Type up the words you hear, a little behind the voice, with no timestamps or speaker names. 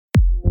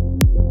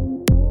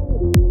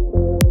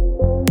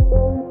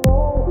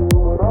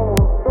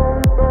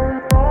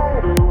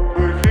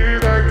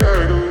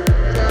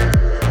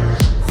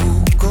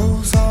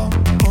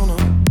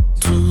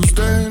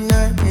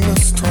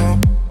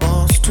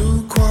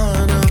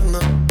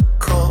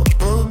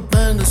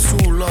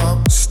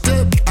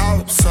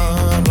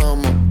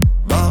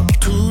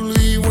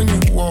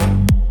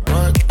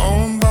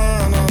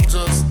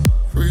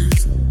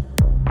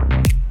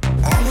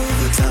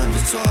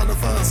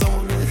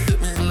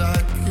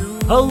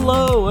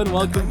Hello and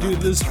welcome to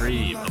The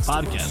Stream, a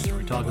podcast where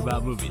we talk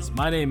about movies.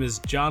 My name is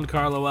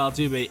Giancarlo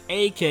Altuve,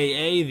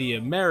 aka the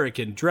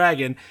American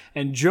Dragon,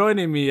 and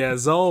joining me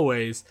as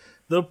always,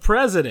 the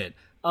president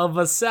of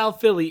a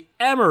South Philly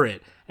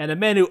emirate and a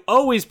man who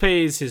always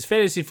pays his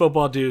fantasy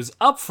football dues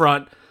up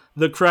front,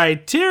 the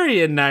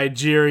Criterion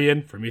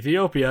Nigerian from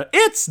Ethiopia.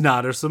 It's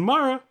Nader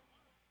Samara.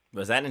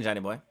 What's happening, Johnny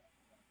boy?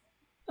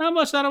 Not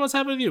much, Nader. What's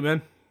happening with you,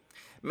 man?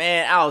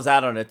 Man, I was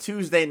out on a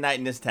Tuesday night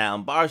in this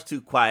town. Bar's too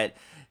quiet,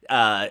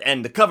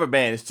 and the cover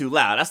band is too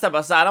loud. I step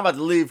outside. I'm about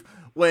to leave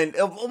when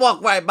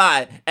walk right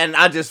by, and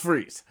I just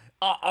freeze.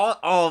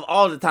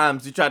 All the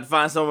times you try to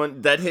find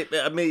someone that hit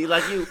me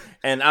like you,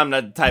 and I'm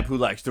not the type who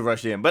likes to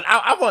rush in. But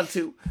I want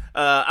to.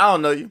 I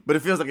don't know you, but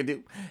it feels like I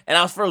do. And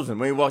I was frozen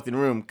when you walked in the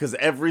room because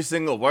every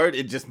single word,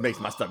 it just makes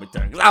my stomach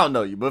turn. Because I don't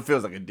know you, but it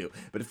feels like I do.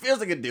 But it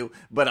feels like I do.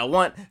 But I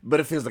want, but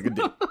it feels like I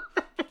do.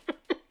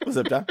 What's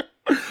up, John?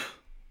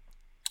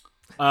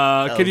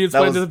 Can you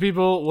explain to the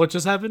people what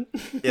just happened?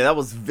 Yeah, that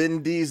was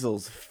Vin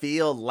Diesel's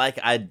Feel Like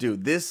I Do.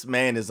 This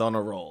man is on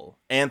a roll.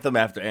 Anthem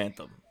after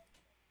anthem.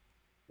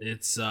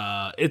 It's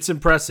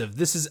impressive.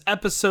 This is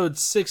episode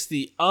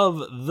 60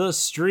 of The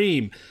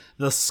Stream.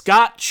 The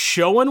Scott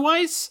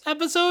Schoenweiss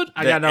episode?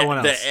 I got no one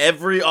else. The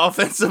every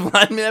offensive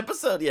lineman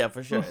episode? Yeah,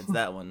 for sure. It's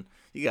that one.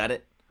 You got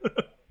it.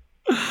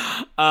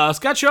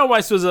 Scott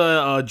Schoenweiss was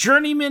a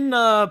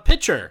journeyman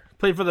pitcher.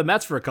 Played for the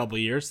Mets for a couple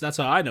of years. That's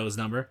how I know his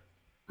number.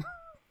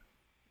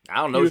 I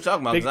don't know what you're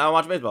talking about because I don't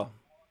watch baseball.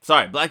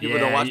 Sorry, black people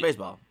don't watch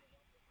baseball.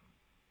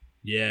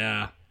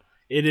 Yeah.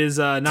 It is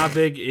not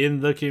big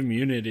in the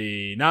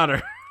community.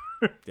 Nader.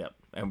 Yep.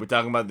 And we're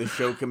talking about the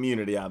show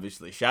Community,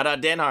 obviously. Shout out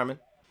Dan Harmon.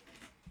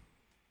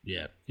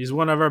 Yeah, he's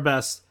one of our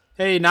best.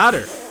 Hey,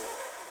 Nader.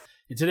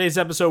 In today's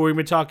episode, we're going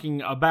to be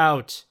talking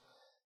about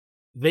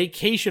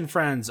Vacation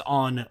Friends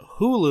on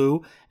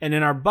Hulu. And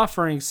in our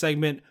buffering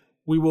segment,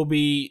 we will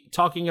be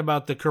talking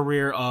about the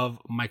career of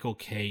Michael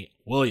K.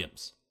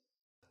 Williams.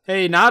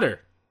 Hey, Nader.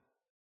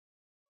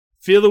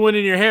 Feel the wind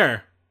in your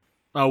hair.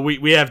 Oh,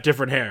 we have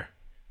different hair.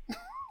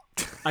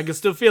 I can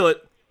still feel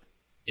it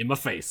in my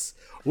face.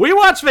 We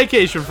watch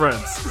Vacation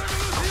Friends.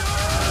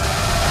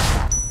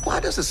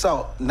 Why does the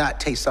salt not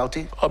taste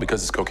salty? Oh,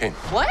 because it's cocaine.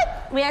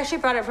 What? We actually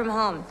brought it from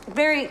home.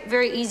 Very,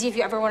 very easy if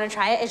you ever want to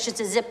try it. It's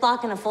just a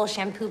Ziploc and a full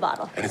shampoo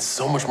bottle. And it's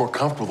so much more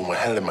comfortable than when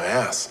I had it in my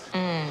ass.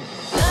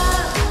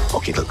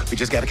 Okay, look, we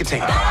just gotta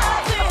contain it.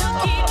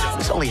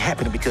 It's only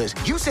happening because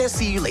you said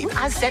see you later.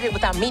 I said it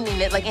without meaning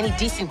it like any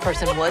decent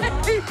person would.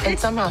 And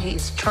somehow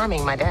he's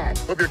charming my dad.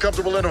 Hope you're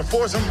comfortable letting him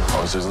force him. As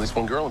long as there's at least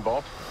one girl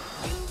involved.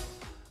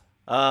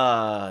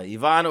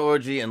 Yvonne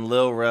Orji and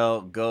Lil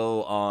Rel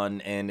go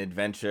on an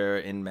adventure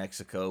in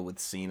Mexico with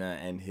Cena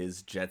and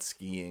his jet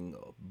skiing,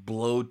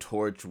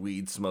 blowtorch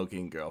weed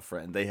smoking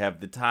girlfriend. They have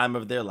the time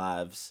of their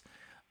lives.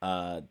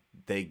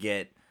 They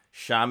get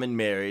shaman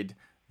married.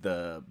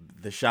 The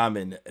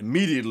shaman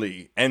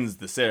immediately ends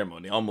the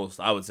ceremony, almost,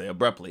 I would say,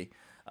 abruptly.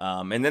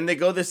 And then they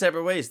go their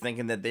separate ways,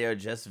 thinking that they are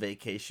just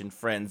vacation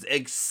friends,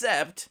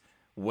 except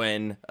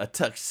when a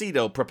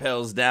tuxedo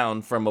propels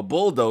down from a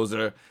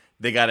bulldozer.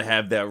 They got to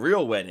have their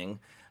real wedding.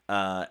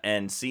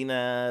 And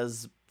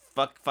Cena's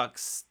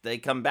fucks, they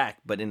come back,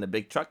 but in the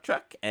big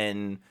truck,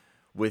 and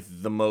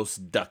with the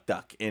most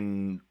duck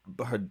in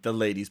the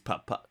lady's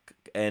puck.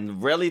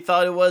 And really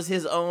thought it was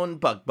his own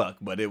buck,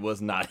 but it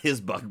was not his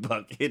buck.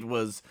 It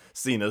was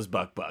Cena's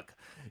buck,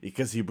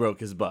 because he broke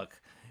his buck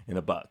in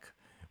a buck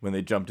when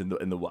they jumped in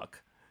the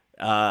wuck.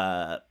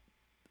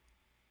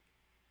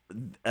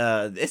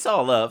 It's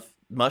all love,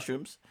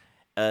 mushrooms.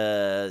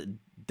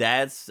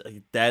 That's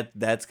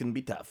gonna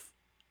be tough.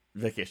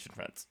 Vacation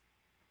Friends.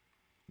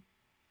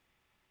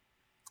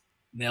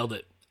 Nailed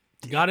it.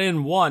 Got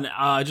in one.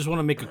 I just want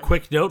to make a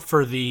quick note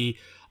for the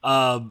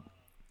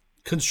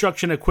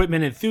construction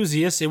equipment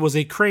enthusiasts. It was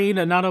a crane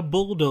and not a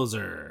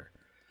bulldozer.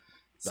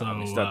 So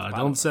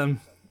don't send.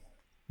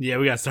 Yeah,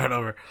 we got to start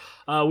over.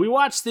 We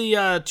watched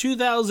the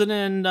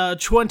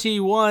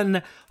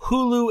 2021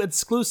 Hulu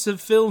exclusive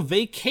film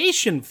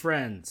Vacation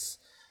Friends.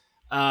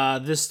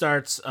 This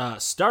starts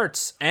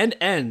and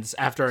ends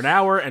after an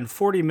hour and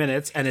 40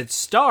 minutes, and it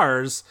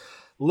stars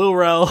Lil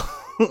Rel.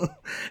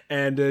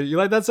 And you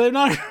like that same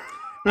night?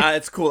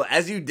 It's cool.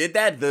 As you did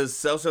that, the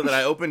seltzer that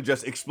I opened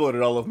just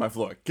exploded all over my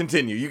floor.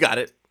 Continue. You got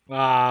it.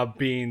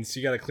 Beans.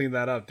 You got to clean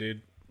that up,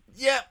 dude.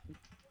 Yep.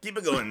 Keep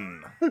it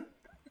going.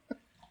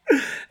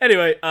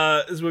 Anyway,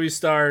 this movie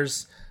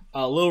stars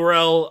Lil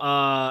Rel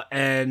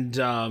and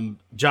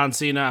John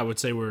Cena. I would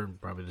say we're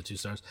probably the two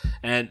stars.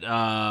 And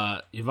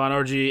Yvonne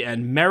Orji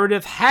and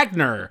Meredith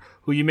Hagner,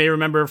 who you may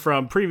remember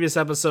from previous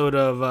episode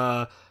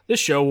of this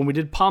show when we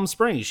did Palm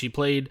Springs. She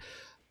played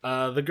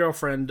the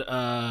girlfriend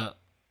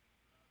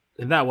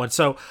in that one.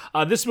 So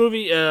this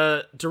movie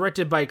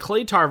directed by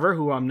Clay Tarver,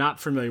 who I'm not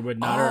familiar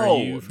with. Are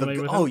you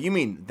familiar with him? You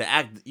mean the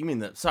act? You mean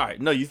the? Sorry,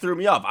 no, you threw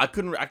me off. I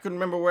couldn't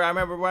remember where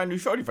I knew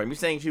Shorty from. You're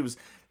saying she was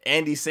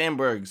Andy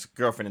Samberg's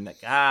girlfriend in that.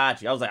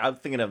 Gotcha. I was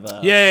thinking of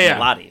yeah.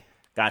 Lottie.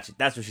 Gotcha.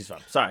 That's where she's from.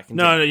 Sorry.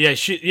 No,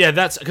 yeah,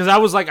 that's because I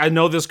was like, I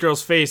know this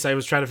girl's face. I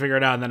was trying to figure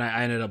it out, and then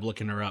I ended up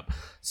looking her up.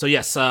 So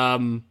yes,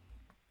 so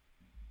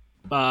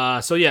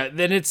yeah,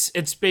 then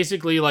it's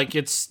basically like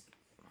it's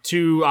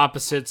two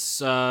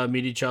opposites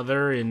meet each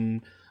other,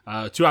 and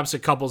two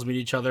opposite couples meet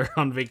each other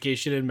on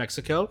vacation in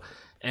Mexico,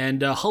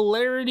 and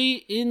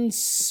hilarity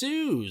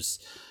ensues.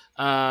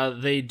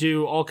 They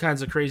do all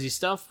kinds of crazy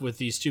stuff with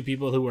these two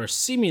people who are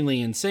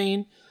seemingly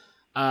insane,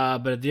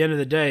 but at the end of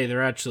the day,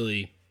 they're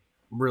actually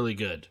really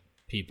good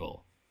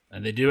people,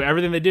 and they do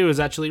everything they do is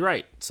actually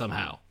right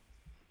somehow,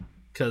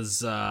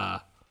 because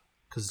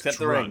Except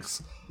the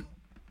rings.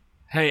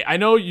 Hey, I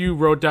know you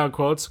wrote down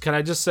quotes. Can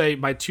I just say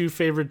my two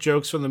favorite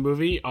jokes from the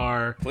movie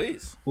are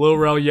Please. Lil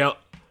Rel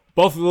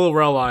both Lil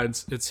Rel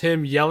lines. It's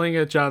him yelling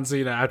at John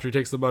Cena after he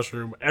takes the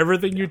mushroom.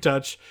 Everything you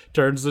touch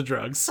turns to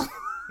drugs.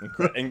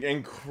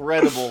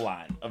 Incredible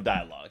line of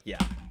dialogue. Yeah.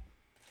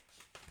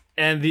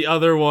 And the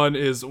other one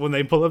is when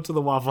they pull up to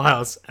the Waffle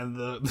House and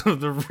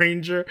the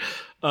Ranger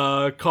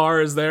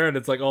car is there and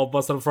it's like all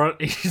busted up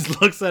front. He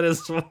just looks at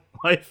his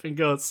wife and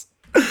goes,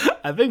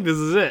 I think this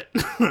is it.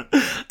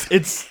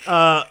 It's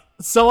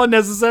so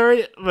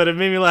unnecessary, but it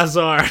made me laugh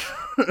so hard.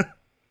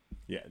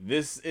 Yeah,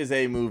 this is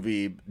a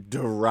movie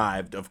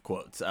derived of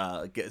quotes.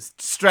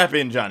 Strap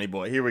in, Johnny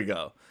boy. Here we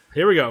go.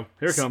 Here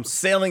it comes.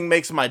 Sailing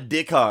makes my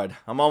dick hard.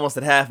 I'm almost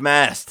at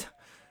half-mast.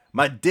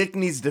 My dick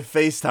needs to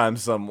FaceTime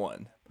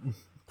someone.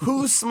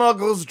 Who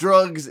smuggles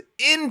drugs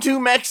into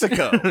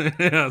Mexico?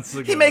 Yeah,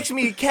 He makes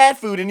me cat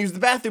food and use the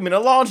bathroom in a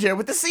lawn chair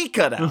with the seat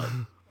cut out.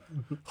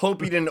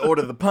 Hope you didn't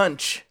order the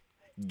punch.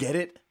 Get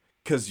it?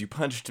 'Cause you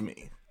punched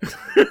me.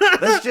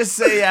 Let's just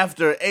say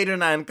after 8 or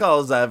 9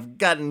 calls, I've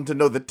gotten to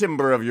know the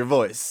timbre of your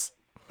voice.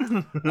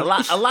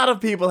 A lot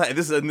of people have,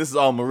 this is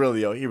all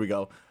Murillo. Here we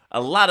go.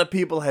 A lot of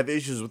people have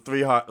issues with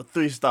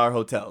 3-star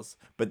hotels,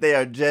 but they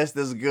are just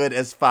as good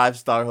as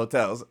 5-star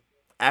hotels.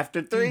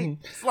 After 3,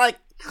 it's like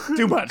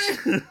too much.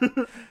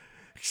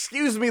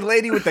 Excuse me,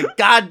 lady with the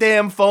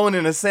goddamn phone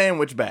in a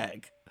sandwich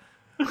bag.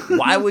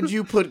 Why would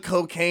you put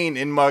cocaine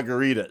in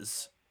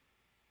margaritas?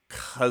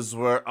 'Cause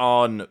we're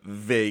on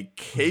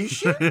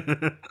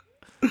vacation?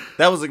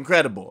 That was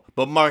incredible.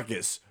 But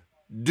Marcus,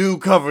 do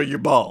cover your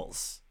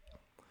balls.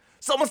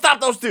 Someone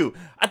stop those two.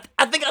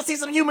 I think I see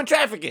some human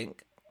trafficking.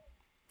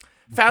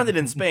 Founded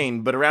in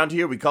Spain, but around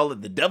here we call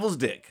it the devil's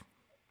dick.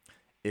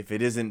 If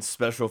it isn't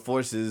special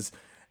forces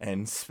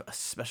and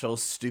special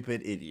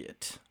stupid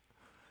idiot.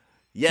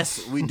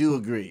 Yes, we do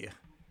agree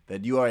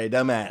that you are a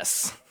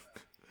dumbass.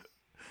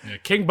 Yeah,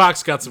 King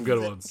Box got some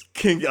good ones.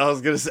 I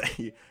was gonna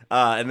say,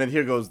 and then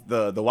here goes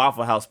the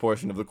Waffle House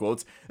portion of the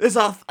quotes. There's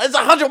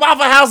 100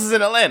 Waffle Houses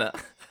in Atlanta.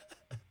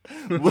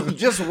 We'll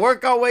just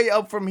work our way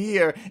up from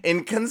here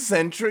in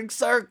concentric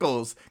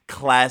circles.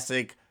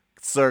 Classic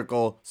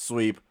circle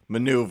sweep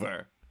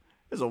maneuver.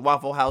 There's a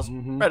Waffle House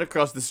right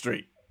across the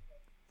street.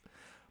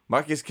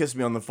 Marcus kissed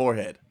me on the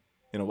forehead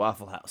in a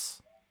Waffle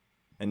House.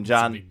 And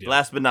John,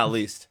 last but not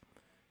least,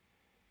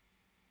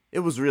 it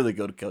was really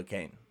good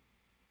cocaine.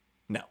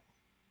 No.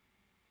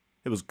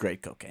 It was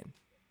great cocaine.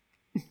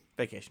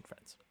 Vacation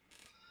Friends.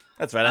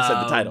 That's right, I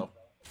said the title.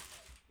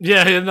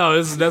 Yeah, no,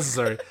 this is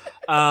necessary.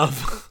 I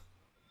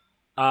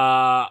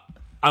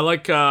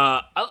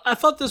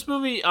thought this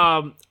movie,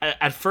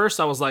 at first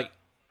I was like,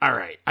 all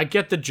right, I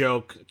get the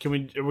joke.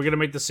 We're going to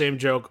make the same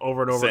joke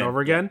over and over and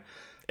over again.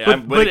 Yeah,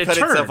 but it cut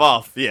itself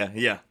off.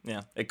 Yeah.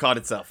 It caught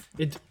itself.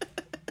 It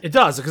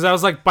does, because I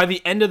was like, by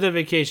the end of the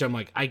vacation, I'm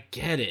like, I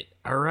get it.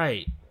 All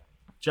right.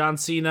 John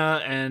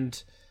Cena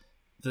and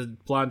the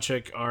blonde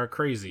chick are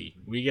crazy.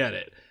 We get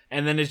it.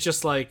 And then it's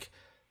just like,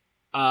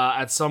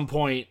 at some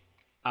point,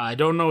 I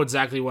don't know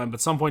exactly when, but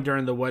some point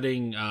during the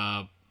wedding,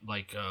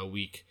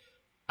 week,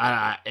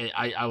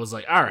 I was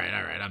like, all right,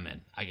 I'm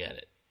in. I get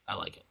it. I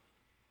like it.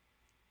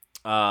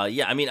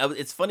 Yeah, I mean,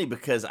 it's funny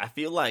because I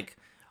feel like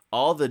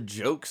all the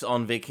jokes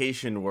on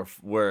vacation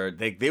were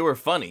they were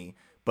funny,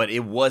 but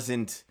it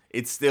wasn't.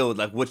 It's still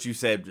like what you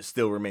said just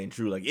still remained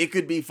true. Like it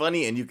could be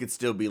funny and you could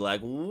still be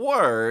like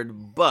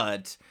word,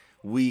 but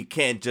we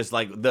can't just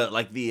like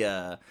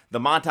the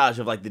montage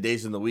of like the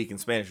days in the week in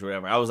Spanish or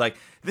whatever. I was like,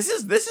 this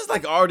is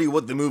like already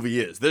what the movie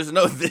is. There's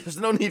no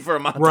need for a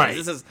montage. Right.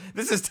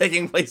 This is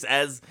taking place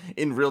as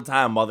in real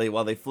time while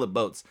they flip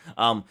boats.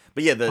 But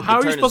yeah, how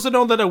are you supposed to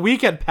know that a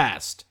week had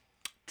passed?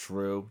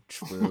 True.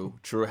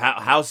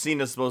 How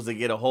Cena's supposed to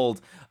get a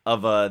hold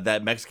of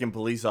that Mexican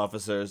police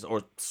officer's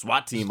or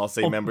SWAT team, I'll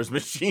say, member's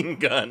machine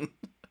gun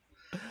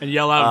and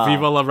yell out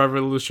 "Viva la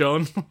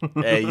Revolucion"?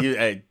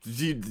 hey,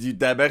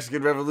 that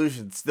Mexican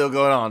Revolution's still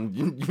going on.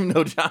 You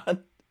know,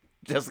 John,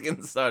 just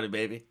getting started,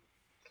 baby.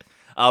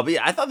 But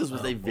yeah, I thought this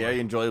was a very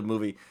enjoyable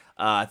movie.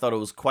 I thought it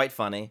was quite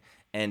funny.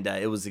 And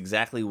it was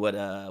exactly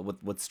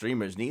what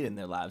streamers need in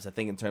their lives. I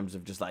think in terms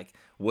of just like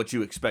what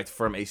you expect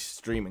from a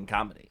streaming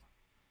comedy.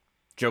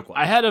 Joke-wise.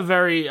 I had a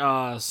very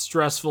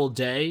stressful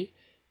day,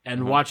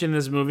 and watching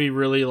this movie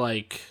really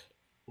like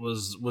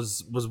was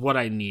what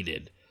I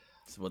needed.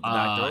 That's what the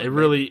doctor. It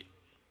really,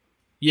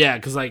 yeah,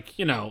 because like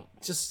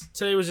just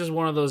today was just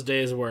one of those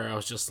days where I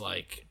was just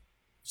like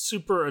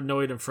super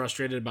annoyed and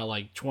frustrated about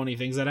like 20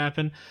 things that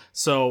happen.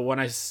 So when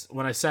I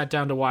sat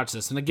down to watch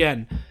this, and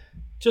again,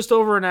 just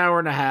over an hour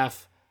and a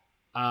half,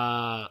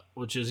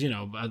 which is,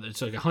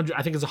 it's like 100.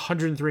 I think it's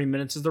 103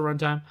 minutes is the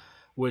runtime,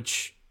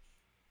 which,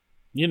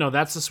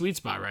 that's the sweet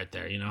spot right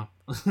there.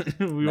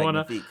 We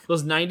want to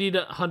those 90 to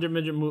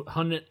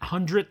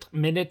 100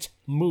 minute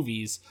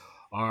movies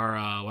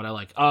are what I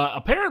like.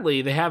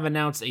 Apparently, they have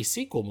announced a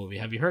sequel movie.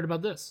 Have you heard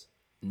about this?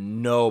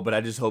 No, but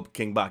I just hope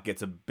King Bach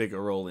gets a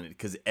bigger role in it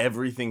because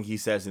everything he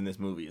says in this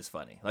movie is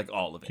funny, like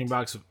all of it. King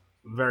Bach's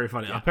very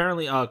funny. Yeah.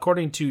 Apparently,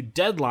 according to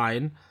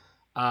Deadline,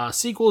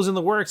 sequels in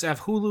the works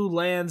after Hulu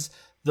lands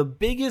the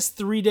biggest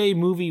 3-day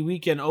movie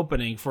weekend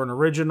opening for an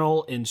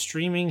original in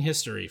streaming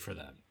history for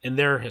them, in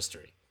their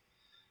history.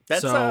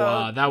 That's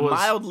that was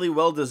mildly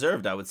well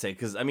deserved, I would say,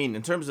 because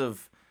in terms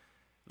of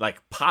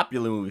like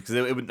popular movies, because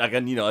it would like a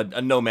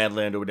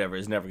Nomadland or whatever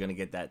is never going to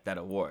get that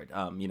award.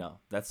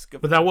 That's good.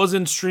 But that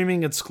wasn't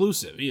streaming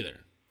exclusive either.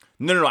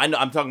 No. I know,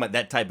 I'm talking about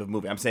that type of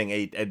movie. I'm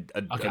saying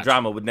a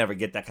drama would never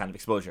get that kind of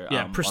exposure.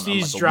 Yeah,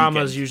 prestige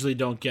dramas usually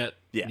don't get.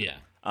 Yeah.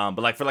 But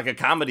like for like a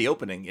comedy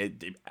opening,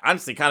 it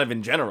honestly kind of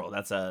in general,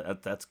 that's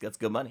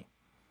good money.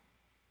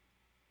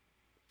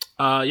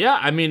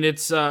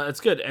 It's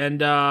good,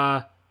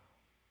 and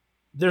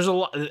there's a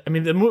lot.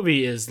 The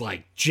movie is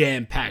like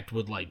jam packed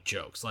with like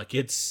jokes. Like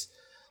it's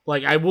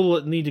like I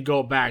will need to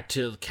go back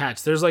to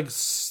catch. There's like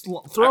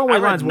throwaway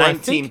lines.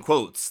 19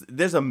 quotes.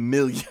 There's a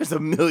million. There's a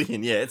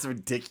million. Yeah, it's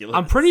ridiculous.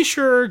 I'm pretty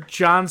sure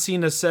John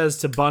Cena says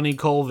to Bunny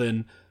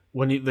Colvin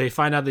when they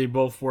find out they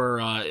both were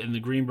in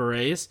the Green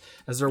Berets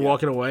as they're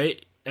walking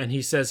away, and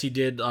he says he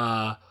did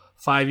 5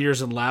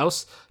 years in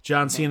Laos.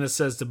 John Cena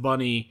says to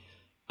Bunny.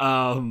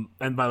 And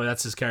by the way,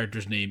 that's his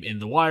character's name in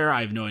The Wire.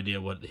 I have no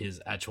idea what his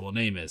actual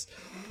name is.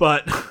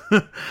 But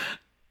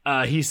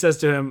he says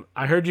to him,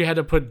 I heard you had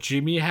to put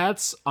Jimmy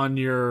hats on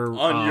your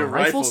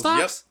rifle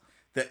stocks?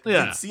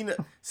 Yep.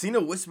 Cena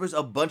whispers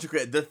a bunch of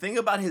credit. The thing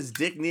about his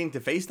dick needing to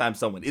FaceTime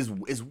someone is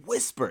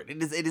whispered.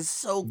 It is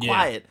so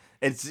quiet.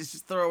 It's just a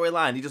throwaway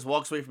line. He just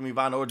walks away from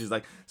Yvonne Orji. He's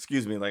like,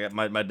 excuse me, like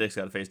my dick's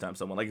got to FaceTime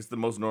someone. Like it's the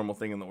most normal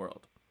thing in the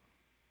world.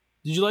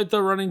 Did you like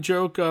the running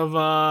joke of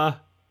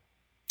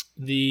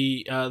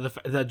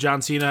that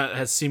John Cena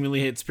has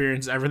seemingly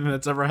experienced everything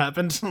that's ever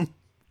happened?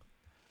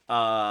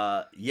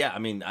 Yeah.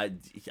 I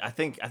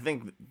think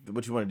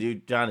what you want to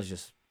do, John,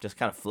 is just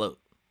kind of float.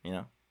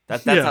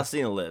 That's how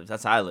Cena lives.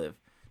 That's how I live.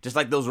 Just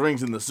like those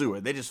rings in the sewer,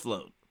 they just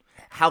float.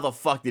 How the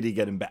fuck did he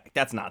get him back?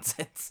 That's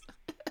nonsense.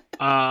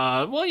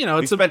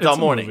 It's spent all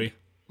morning. Movie.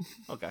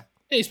 Okay.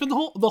 Yeah, he spent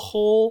the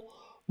whole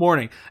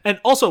morning.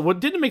 And also, what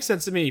didn't make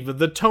sense to me, but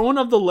the tone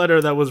of the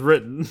letter that was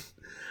written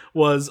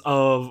was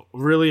of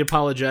really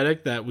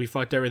apologetic that we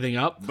fucked everything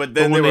up. But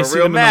then they were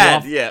real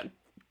mad. Yeah.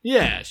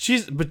 Yeah,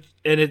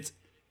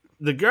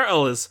 the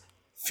girl is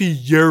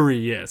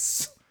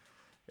furious.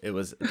 It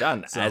was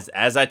John,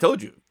 as I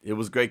told you, it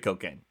was great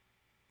cocaine.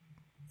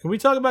 Can we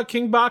talk about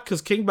King Bach?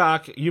 Because King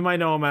Bach, you might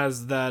know him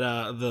as that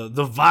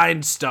the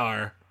Vine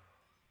star.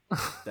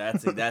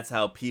 That's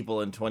how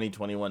people in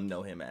 2021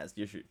 know him as,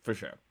 for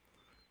sure.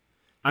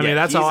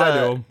 That's how I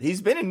know him.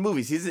 He's been in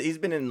movies. He's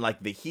been in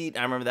like The Heat.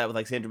 I remember that with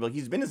like Sandra Bullock.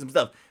 He's been in some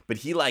stuff, but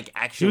he like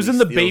actually he was in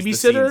The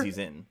Babysitter. The he's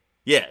in.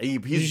 Yeah,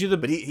 he's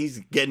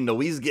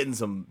getting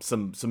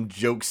some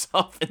jokes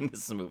off in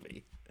this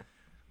movie.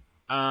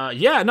 But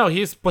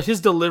his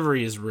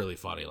delivery is really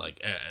funny.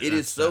 Like it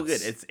is so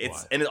good.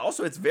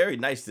 It's very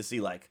nice to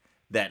see like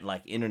that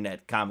like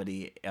internet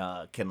comedy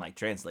can like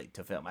translate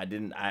to film.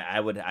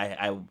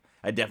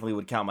 I definitely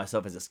would count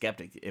myself as a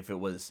skeptic if it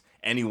was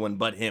anyone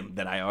but him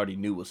that I already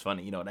knew was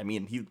funny. You know what I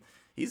mean?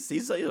 He's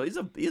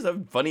a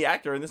funny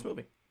actor in this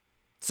movie.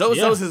 So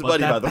is his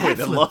buddy, by the way,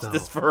 that lost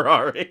his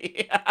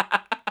Ferrari.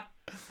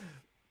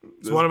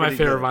 It's one of my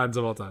favorite vines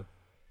of all time.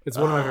 It's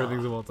one of my favorite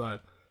things of all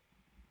time.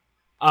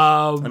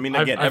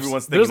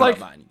 Everyone's thinking about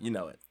Vine. You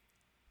know it.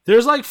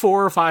 There's like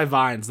 4 or 5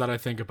 Vines that I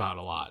think about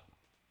a lot.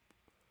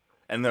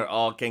 And they're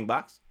all King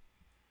Bach's?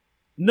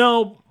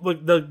 No,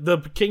 like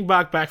the King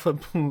Bach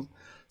backflip.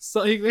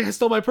 So he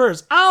stole my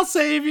purse. I'll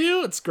save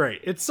you. It's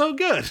great. It's so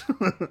good.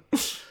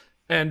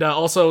 And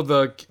also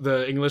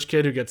the English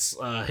kid who gets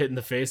hit in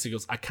the face. He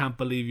goes, "I can't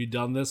believe you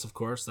done this." Of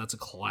course, that's a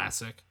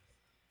classic.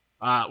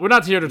 We're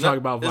not here to talk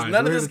about Vines.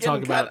 We're here to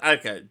talk about.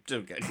 Okay.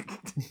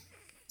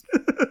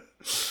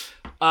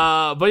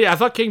 But yeah, I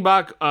thought King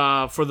Bach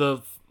for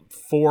the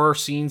 5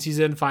 scenes he's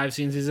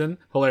in,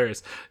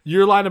 hilarious.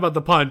 Your line about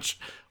the punch,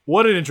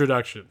 what an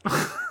introduction.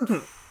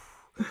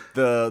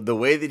 The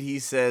way that he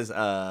says,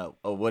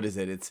 what is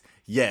it? It's,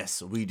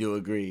 yes, we do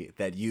agree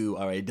that you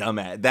are a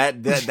dumbass.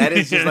 That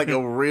is just like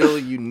a real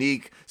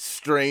unique,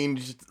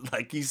 strange,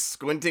 like he's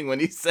squinting when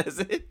he says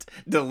it,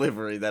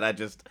 delivery that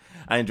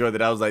I enjoyed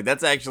that. I was like,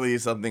 that's actually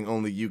something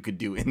only you could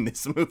do in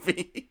this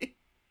movie.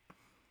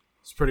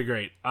 It's pretty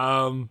great.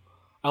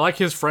 I like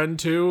his friend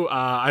too.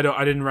 I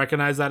didn't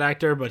recognize that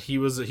actor, but he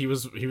was good.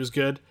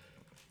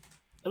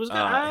 It was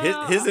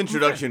good. His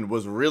introduction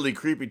was really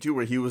creepy too,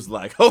 where he was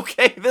like,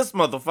 "Okay, this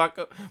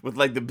motherfucker," with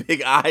like the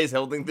big eyes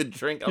holding the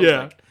drink. I was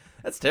like,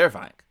 that's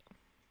terrifying.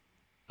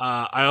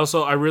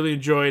 I really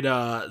enjoyed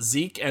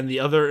Zeke and the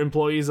other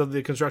employees of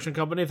the construction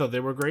company. I thought they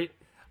were great.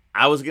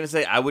 I was gonna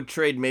say I would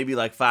trade maybe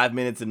like 5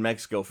 minutes in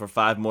Mexico for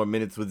 5 more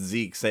minutes with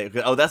Zeke.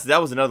 That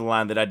was another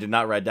line that I did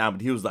not write down,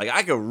 but he was like,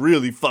 I could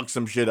really fuck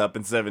some shit up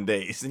in 7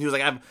 days, and he was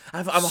like, I'm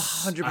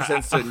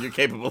 100% certain you're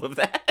capable of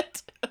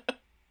that.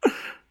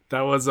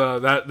 That was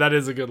that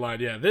is a good line.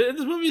 Yeah, this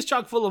movie is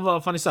chock full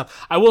of funny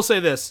stuff. I will say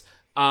this: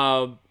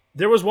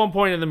 there was one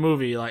point in the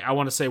movie, like I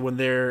want to say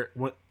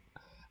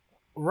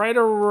right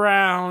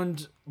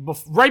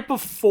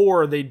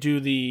before they do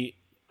the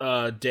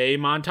day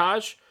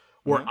montage.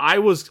 Where I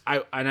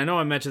know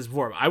I mentioned this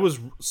before, I was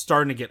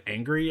starting to get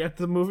angry at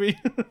the movie,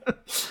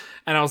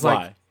 and I was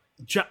like,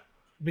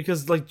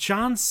 because like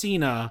John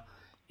Cena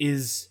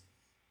is,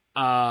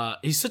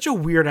 he's such a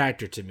weird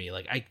actor to me.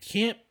 Like I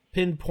can't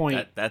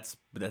pinpoint that's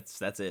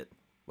it.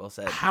 Well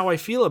said. How I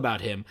feel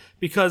about him,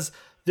 because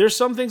there's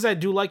some things I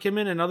do like him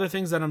in, and other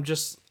things that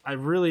I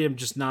really am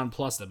just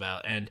nonplussed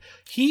about. And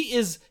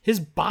his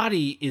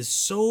body is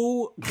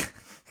so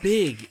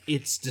big,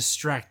 it's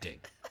distracting.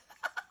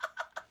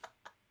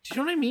 Do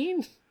you know what I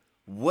mean?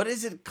 What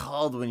is it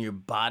called when you're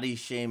body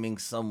shaming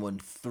someone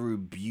through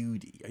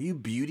beauty? Are you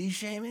beauty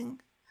shaming?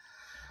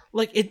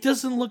 Like it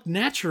doesn't look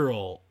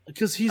natural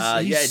because he's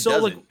so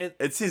doesn't.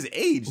 It's his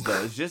age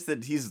though. It's just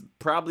that he's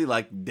probably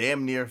like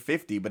damn near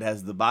 50, but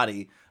has the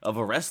body of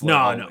a wrestler.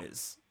 No.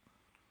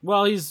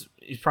 Well, he's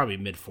probably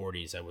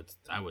mid-40s.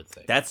 I would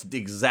think. That's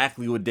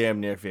exactly what damn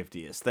near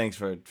 50 is. Thanks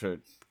for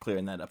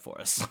clearing that up for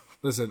us.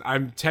 Listen,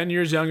 I'm 10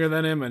 years younger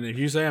than him, and if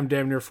you say I'm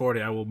damn near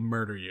 40, I will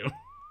murder you.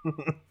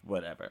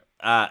 Whatever.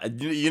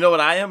 You know what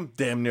I am?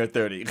 Damn near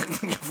 30.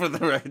 For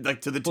the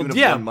like to the tune of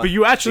 1 month. But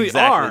you actually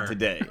exactly are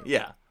today.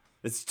 Yeah,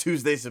 it's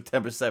Tuesday,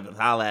 September 7th.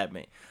 Holla at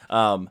me.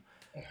 Yeah,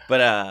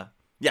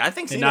 I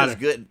think Cena's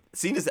good.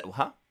 Cena's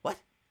huh? What?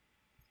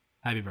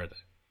 Happy birthday.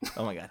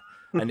 Oh my god,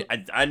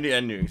 I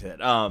knew you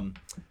said that.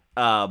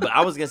 But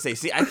I was gonna say,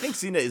 I think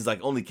Cena is like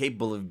only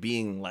capable of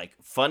being like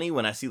funny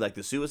when I see like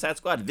the Suicide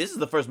Squad. This is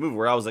the first movie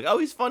where I was like, oh,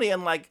 he's funny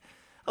and like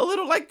a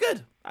little like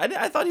good.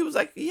 I thought he was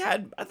like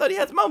I thought he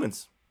had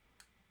moments.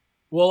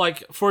 Well,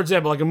 like for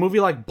example, like a movie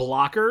like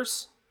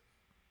Blockers.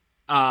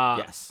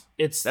 Yes,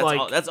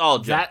 that's all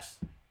jokes.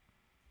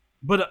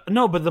 But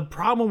the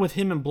problem with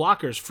him in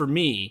Blockers for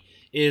me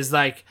is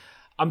like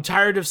I'm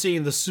tired of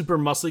seeing the super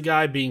muscly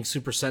guy being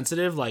super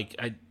sensitive. Like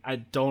I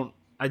don't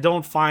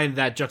find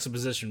that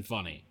juxtaposition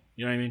funny.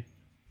 You know what I mean?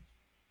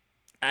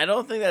 I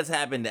don't think that's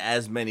happened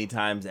as many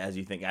times as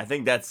you think. I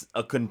think that's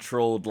a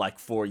controlled like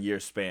 4-year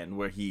span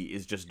where he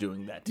is just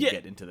doing that to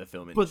get into the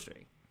film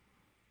industry.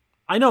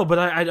 I know, but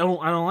I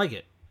don't like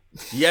it.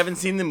 You haven't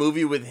seen the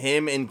movie with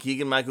him and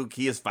Keegan-Michael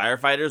Key as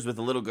firefighters with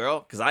a little girl?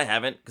 Because I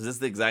haven't. Because it's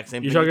the exact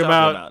same thing you're talking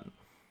about.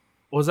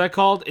 What was that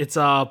called? It's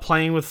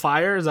Playing with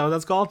Fire. Is that what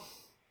that's called?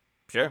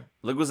 Sure,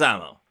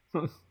 Leguizamo.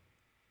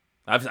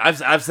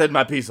 I've said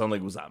my piece on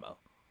Leguizamo.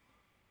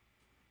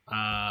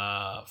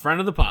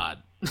 Friend of the pod.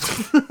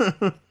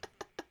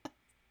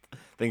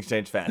 Things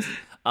change fast.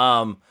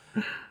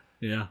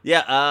 Yeah.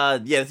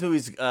 This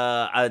movie's.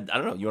 I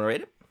don't know. You want to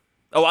rate it?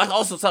 Oh, I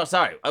also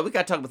sorry. We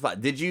got to talk about the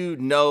plot. Did you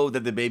know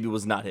that the baby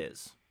was not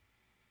his?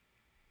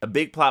 A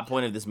big plot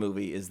point of this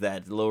movie is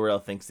that Lil Rel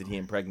thinks that he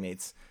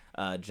impregnates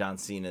John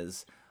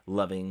Cena's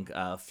loving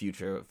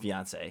future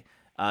fiance.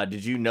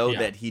 Did you know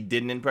that he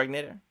didn't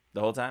impregnate her the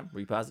whole time?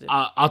 Were you positive?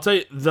 I'll tell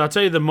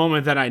you the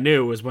moment that I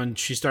knew was when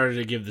she started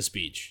to give the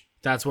speech.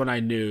 That's when I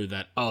knew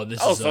that. No.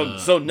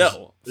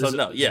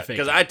 Yeah,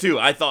 because I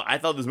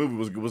thought this movie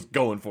was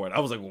going for it. I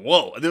was like,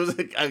 whoa. There was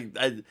like,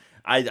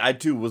 I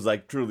too was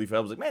like truly. I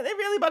was like, man, they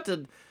really about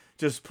to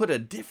just put a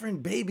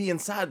different baby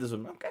inside this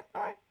one. Okay,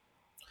 all right.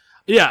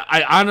 Yeah,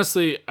 I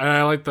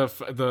like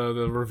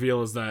the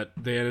reveal is that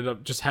they ended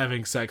up just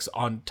having sex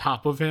on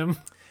top of him.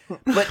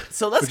 But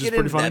so let's get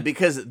into that,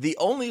 because the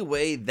only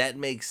way that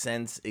makes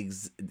sense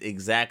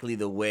exactly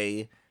the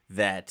way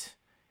that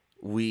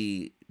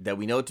we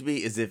know it to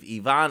be is if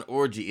Yvonne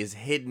Orji is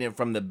hitting it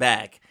from the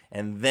back,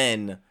 and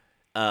then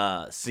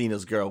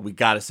Cena's girl, we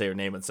gotta say her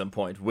name at some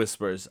point,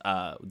 whispers,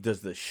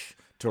 does the shh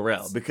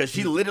Terrell, because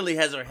she literally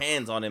has her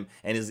hands on him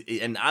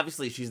and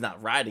obviously she's not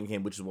riding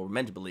him, which is what we're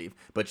meant to believe,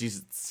 but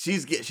she's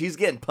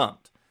getting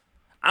pumped.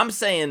 I'm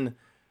saying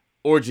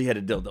Orji had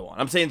a dildo on.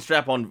 I'm saying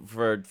strap on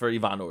for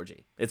Yvonne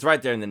Orji. It's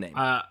right there in the name.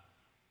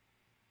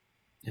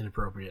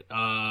 Inappropriate.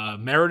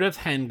 Meredith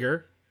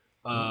Henger,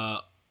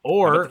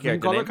 or you can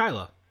call her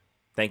Kyla.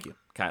 Thank you,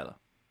 Kyla.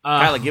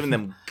 Kyla giving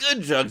them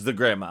good jugs to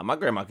grandma. My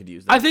grandma could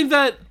use that.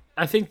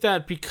 I think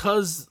that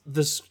because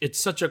it's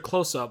such a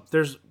close up,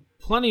 there's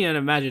plenty of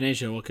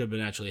imagination of what could have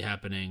been actually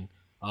happening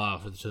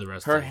to the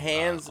rest. Her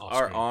hands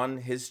are on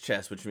his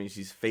chest, which means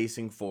she's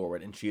facing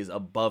forward, and she is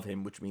above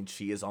him, which means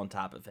she is on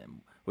top of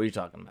him. What are you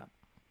talking about?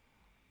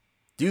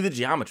 Do the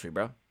geometry,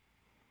 bro.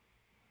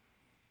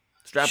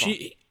 Strap on.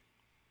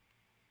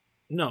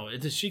 No,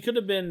 she could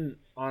have been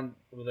on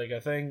with like a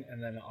thing,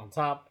 and then on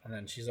top, and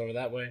then she's over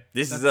that way.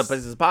 This is a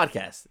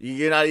podcast.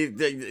 You're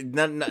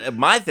not.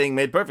 My thing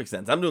made perfect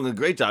sense. I'm doing a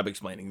great job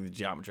explaining the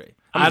geometry.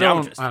 I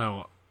don't.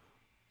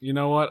 You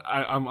know what?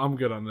 I'm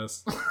good on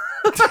this.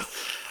 Let's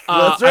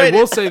I rate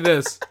will it. say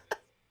this.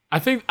 I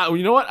think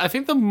you know what? I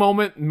think the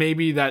moment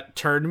maybe that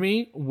turned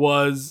me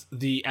was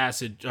the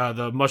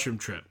the mushroom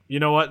trip. You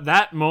know what?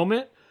 That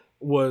moment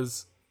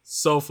was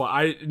so fun.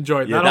 I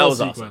enjoyed Yeah, that that whole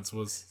was awesome. sequence.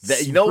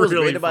 Was You know what was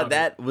really great about funny.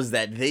 that was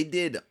that they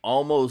did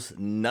almost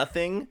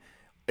nothing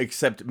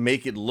except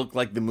make it look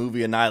like the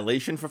movie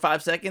Annihilation for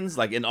 5 seconds.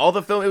 Like in all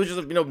the film, it was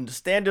just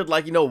standard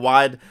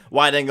wide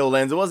angle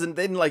lens. It wasn't,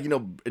 they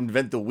didn't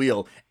invent the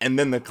wheel, and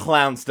then the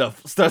clown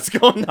stuff starts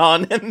going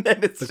on, and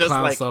then it's just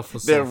clown like stuff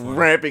was they're so funny.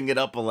 ramping it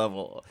up a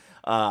level.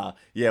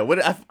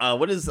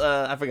 What is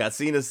I forgot.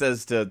 Cena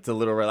says to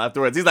Little Red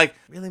afterwards. He's like,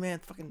 "Really, man?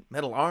 Fucking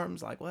metal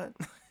arms? Like what?"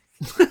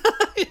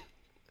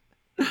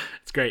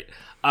 It's great.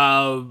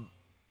 And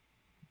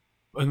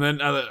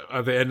then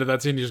at the end of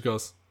that scene, he just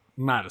goes,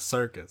 "Not a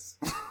circus."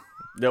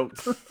 Nope.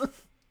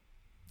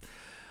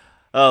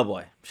 Oh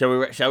boy, shall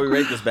we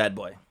rate this bad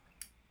boy?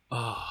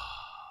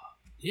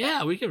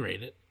 Yeah, we can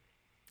rate it.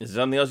 Is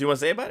there something else you want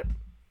to say about it?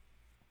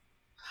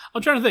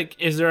 I'm trying to think.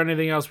 Is there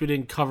anything else we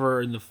didn't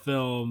cover in the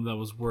film that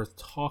was worth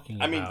talking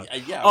about? I mean,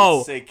 yeah. Oh,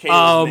 Let's say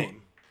Kayla's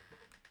name.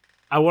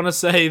 I want to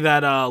say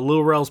that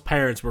Lil Rel's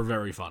parents were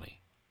very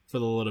funny for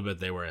the little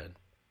bit they were in.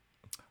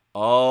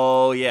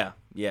 Oh yeah.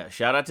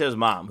 Shout out to his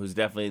mom, who's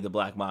definitely the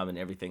black mom in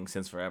everything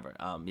since forever.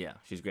 Yeah,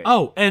 she's great.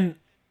 Oh, and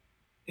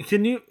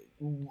can you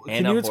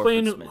Anna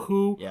explain Horford-Smith.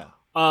 who Yeah.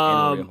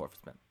 Anna Maria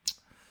Horford-Smith.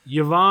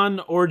 Yvonne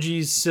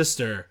Orji's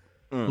sister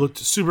looked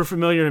super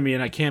familiar to me,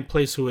 and I can't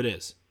place who it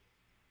is.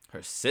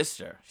 Her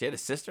sister. She had a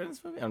sister in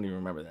this movie? I don't even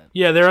remember that.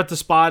 Yeah, they're at the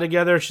spa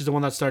together. She's the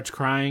one that starts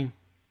crying.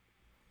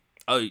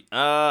 Oh,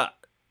 I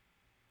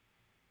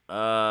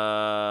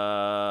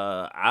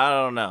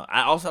don't know.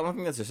 I don't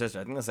think that's her sister.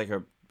 I think that's like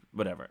her,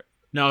 whatever.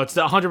 No, it's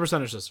 100%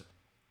 her sister.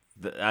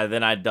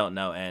 Then I don't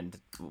know. And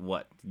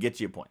what? Get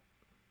to your point.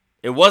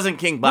 It wasn't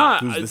King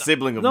Bach, who's the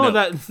sibling of Milk.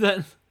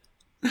 that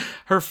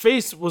her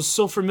face was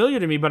so familiar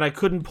to me, but I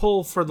couldn't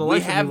pull for the We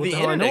life of me have what the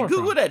hell I know internet. her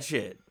Google from. that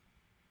shit.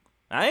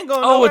 I ain't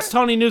going Oh, nowhere. it's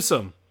Tawny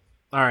Newsome.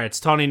 All right,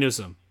 it's Tawny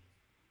Newsome.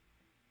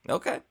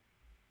 Okay.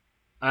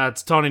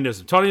 It's Tawny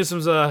Newsome. Tawny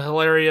Newsome's a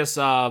hilarious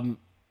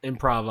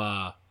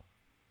improv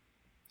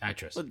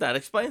actress. But that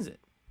explains it.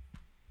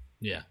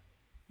 Yeah.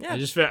 Yeah.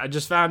 I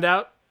just found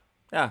out.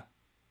 Yeah.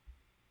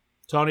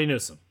 Tawny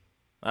Newsome.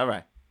 All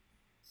right.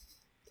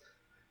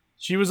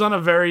 She was on a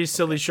very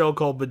silly show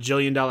called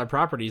Bajillion Dollar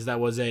Properties that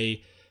was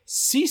a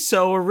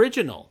CISO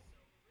original.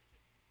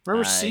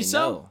 Remember CISO?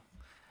 know.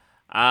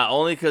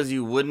 Only because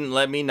you wouldn't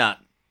let me not.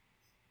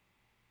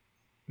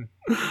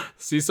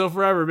 CISO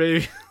forever,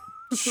 baby.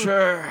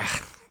 Sure.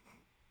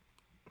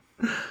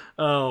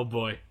 Oh,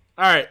 boy.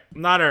 All right,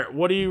 Nutter,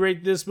 what do you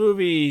rate this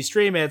movie?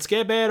 Stream it,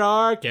 skip it,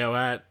 or kill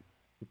it?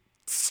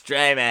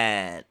 Stream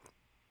it.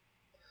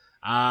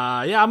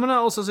 Yeah, I'm going to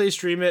also say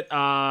stream it.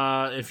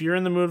 If you're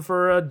in the mood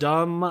for a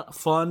dumb,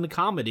 fun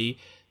comedy,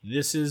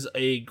 this is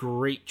a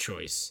great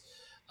choice.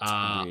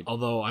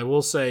 Although I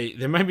will say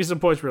there might be some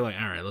points where you're like,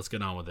 all right, let's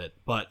get on with it.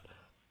 But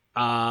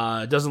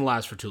it doesn't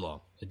last for too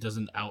long. It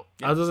doesn't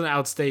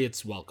outstay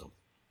its welcome.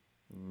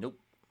 Nope.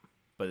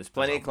 But there's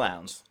plenty of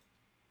clowns.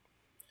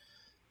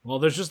 Well,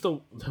 there's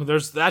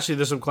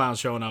some clowns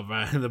showing up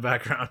in the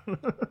background.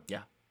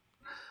 Yeah.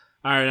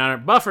 All right,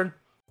 Nutter, buffering.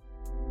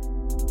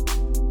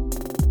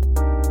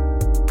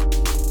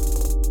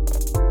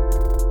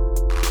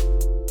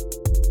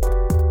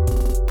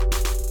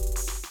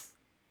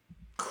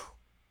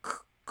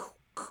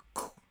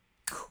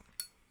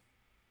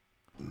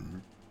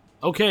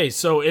 Okay,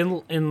 so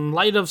in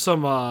light of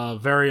some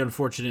very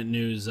unfortunate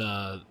news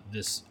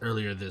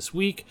earlier this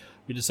week,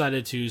 we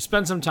decided to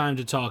spend some time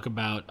to talk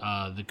about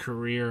the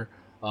career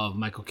of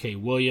Michael K.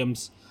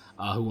 Williams,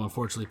 who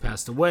unfortunately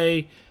passed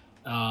away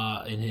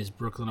in his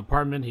Brooklyn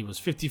apartment. He was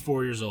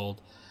 54 years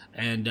old,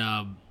 and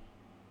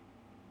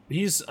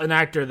he's an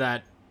actor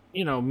that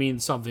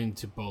means something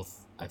to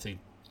both. I think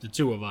the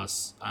two of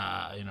us.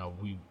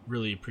 We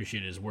really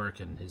appreciate his work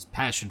and his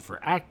passion for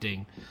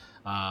acting,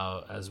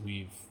 as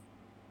we've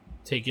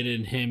taken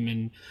in him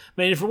in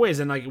many different ways.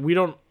 And we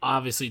don't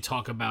obviously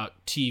talk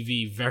about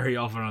TV very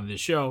often on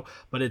this show,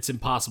 but it's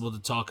impossible to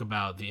talk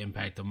about the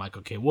impact of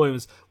Michael K.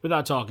 Williams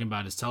without talking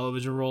about his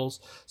television roles.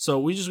 So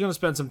we're just going to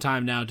spend some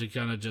time now to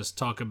kind of just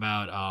talk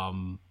about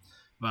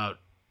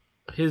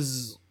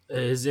his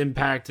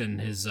impact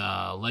and his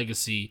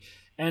legacy,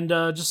 and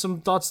just some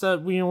thoughts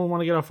that we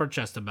want to get off our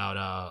chest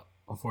about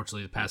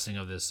unfortunately the passing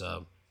of this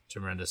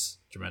tremendous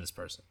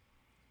person.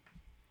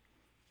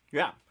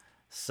 Yeah.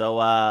 So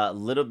a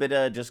little bit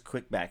of just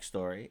quick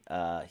backstory.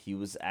 He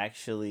was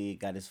actually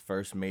got his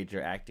first major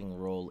acting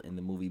role in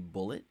the movie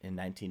Bullet in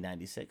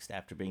 1996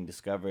 after being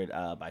discovered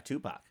by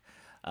Tupac.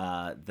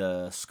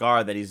 The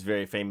scar that he's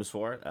very famous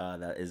for,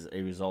 that is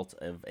a result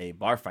of a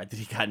bar fight that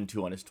he got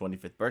into on his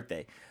 25th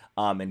birthday.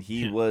 And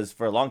he was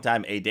for a long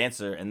time a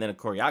dancer and then a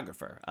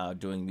choreographer,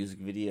 doing music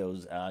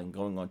videos and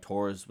going on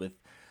tours with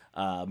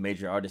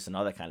major artists and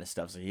all that kind of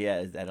stuff. So he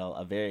had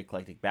a very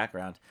eclectic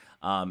background,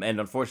 and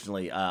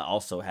unfortunately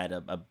also had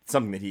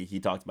something that he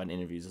talked about in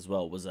interviews as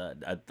well, was a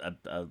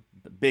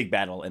big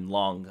battle and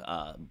long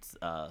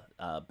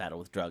battle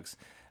with drugs,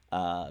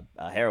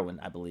 heroin,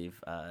 I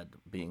believe,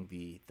 being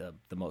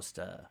the most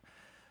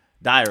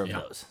dire of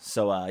those.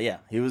 So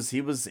he was.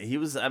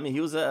 I mean, he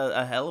was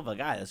a hell of a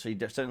guy. So he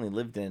certainly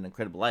lived an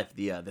incredible life.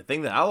 The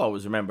thing that I'll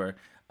always remember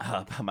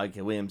about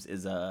Michael Williams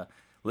is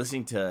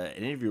listening to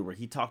an interview where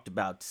he talked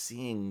about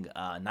seeing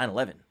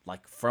 9/11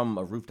 like from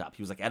a rooftop.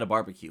 He was like at a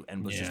barbecue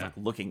and was just like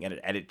looking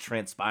at it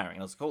transpiring. And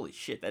I was like, holy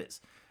shit, that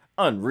is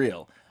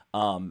unreal.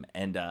 I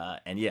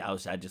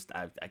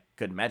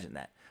couldn't imagine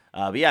that.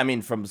 But yeah, I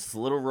mean, from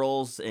little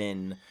roles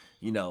in,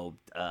 he's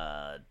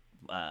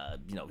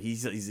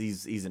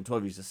in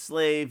 12 Years a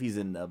Slave. He's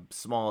in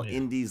small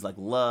indies like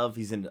Love.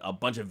 He's in a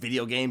bunch of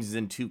video games. He's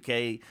in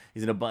 2K.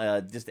 He's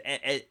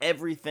in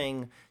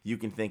everything you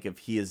can think of.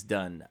 He has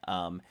done,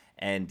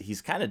 and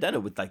he's kind of done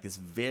it with like this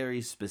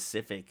very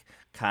specific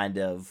kind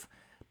of.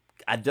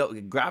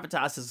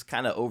 Gravitas is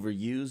kind of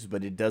overused,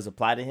 but it does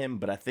apply to him.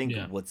 But I think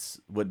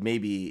what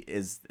maybe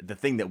is the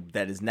thing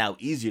that is now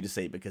easier to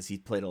say, because he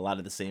played a lot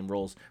of the same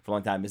roles for a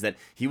long time, is that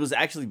it was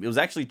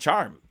actually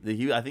charm. I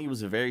think he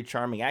was a very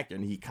charming actor,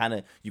 and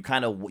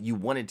you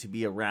wanted to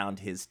be around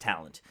his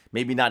talent.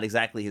 Maybe not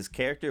exactly his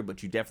character,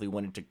 but you definitely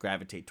wanted to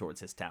gravitate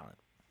towards his talent.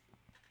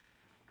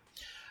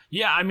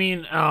 Yeah, I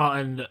mean,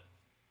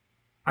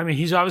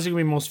 he's obviously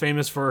going to be most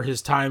famous for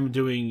his time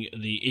doing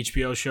the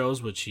HBO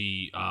shows, which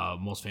he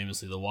most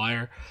famously The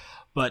Wire.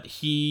 But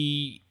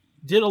he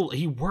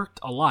worked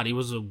a lot. He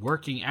was a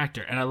working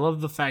actor, and I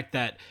love the fact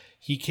that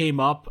he came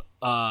up.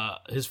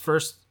 His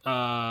first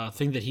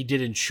thing that he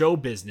did in show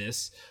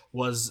business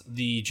was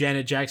the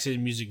Janet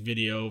Jackson music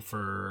video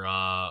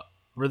for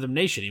Rhythm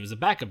Nation. He was a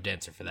backup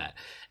dancer for that,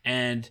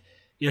 and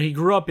he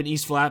grew up in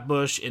East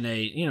Flatbush in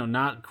a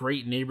not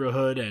great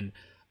neighborhood, and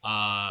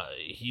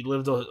he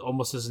lived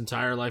almost his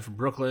entire life in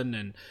Brooklyn,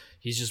 and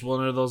he's just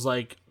one of those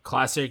like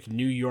classic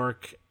New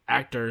York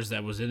actors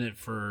that was in it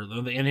for.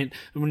 And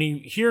when you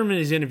hear him in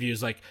his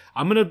interviews, like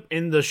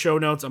in the show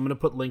notes, I'm gonna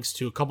put links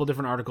to a couple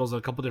different articles and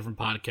a couple different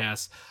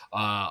podcasts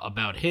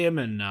about him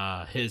and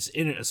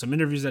some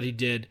interviews that he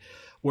did,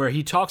 where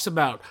he talks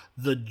about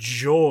the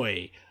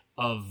joy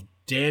of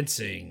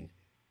dancing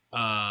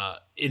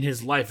in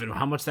his life and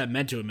how much that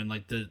meant to him, and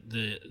like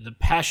the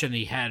passion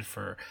he had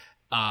for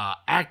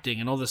acting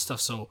and all this stuff.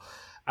 So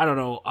I don't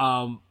know.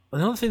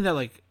 Another thing that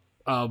like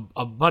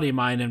a buddy of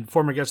mine and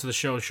former guest of the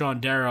show, Sean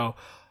Darrow,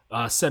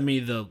 sent me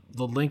the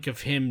link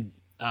of him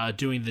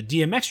doing the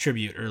DMX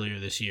tribute earlier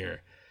this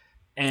year,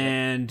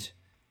 and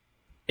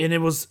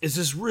it's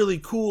this really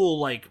cool,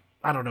 like,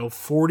 I don't know,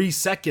 40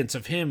 seconds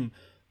of him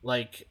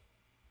like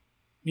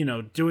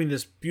doing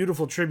this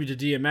beautiful tribute to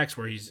DMX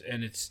where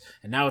and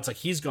now it's like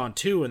he's gone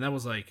too, and that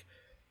was like.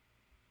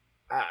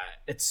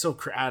 It's so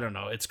I don't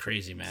know. It's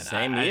crazy, man.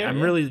 Same year. I'm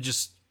really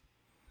just.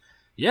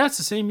 Yeah, it's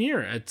the same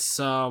year.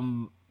 It's I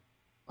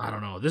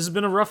don't know. This has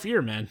been a rough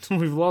year, man.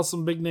 We've lost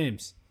some big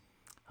names.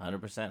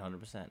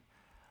 100%.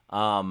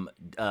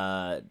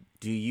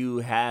 Do you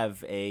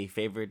have a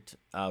favorite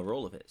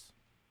role of his?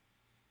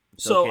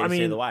 It's okay to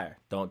say The Wire.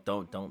 Don't.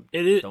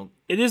 It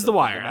is The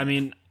Wire. I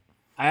mean,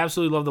 I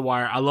absolutely love The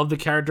Wire. I love the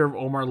character of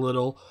Omar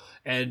Little,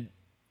 and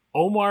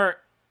Omar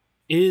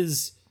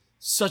is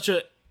such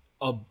a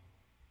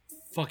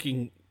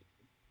fucking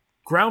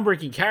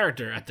groundbreaking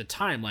character at the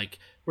time. Like,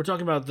 we're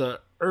talking about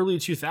the early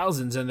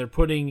 2000s, and they're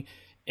putting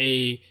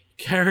a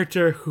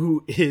character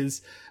who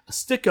is a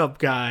stick-up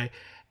guy,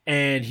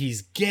 and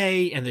he's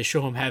gay, and they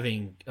show him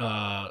having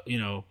and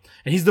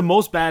he's the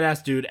most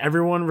badass dude.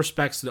 Everyone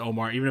respects the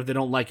Omar, even if they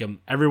don't like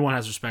him. Everyone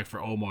has respect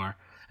for Omar,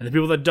 and the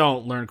people that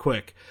don't learn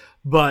quick.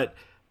 But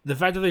the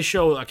fact that they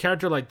show a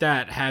character like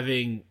that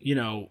having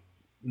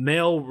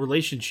male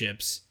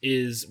relationships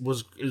is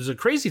a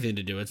crazy thing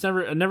to do.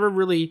 I never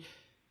really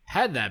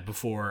had that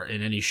before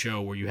in any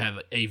show where you have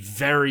a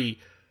very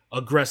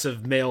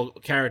aggressive male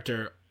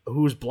character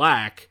who's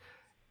black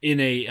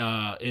in a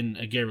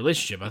gay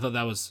relationship. I thought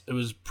it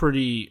was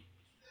pretty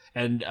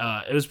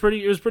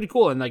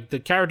cool, and like the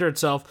character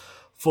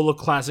itself, full of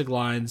classic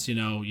lines.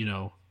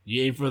 You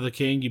aim for the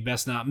king, you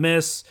best not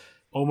miss.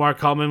 Omar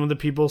coming with the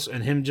people,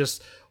 and him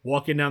just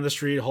walking down the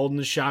street holding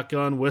the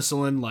shotgun,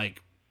 whistling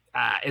like.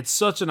 It's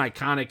such an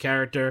iconic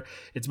character.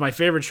 It's my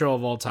favorite show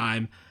of all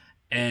time,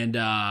 and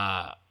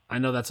I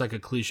know that's like a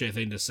cliche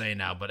thing to say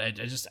now, but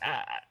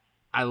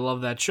I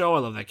love that show. I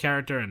love that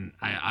character, and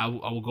I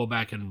will go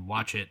back and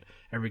watch it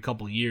every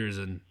couple of years.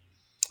 And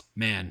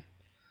man,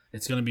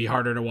 it's gonna be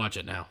harder to watch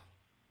it now.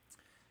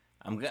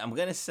 I'm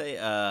gonna say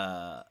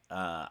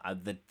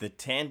the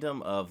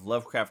tandem of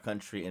Lovecraft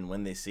Country and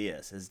When They See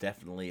Us is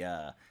definitely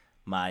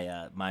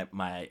my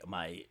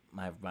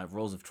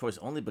roles of choice,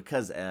 only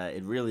because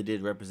it really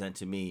did represent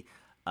to me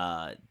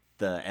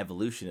the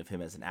evolution of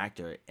him as an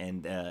actor.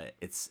 And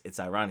it's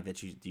ironic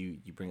that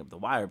you bring up The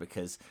Wire,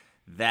 because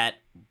that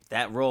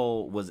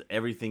role was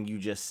everything you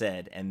just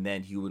said, and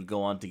then he would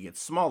go on to get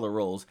smaller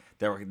roles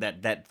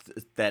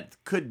that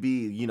could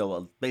be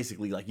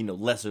basically like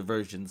lesser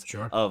versions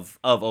of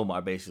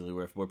Omar, basically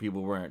where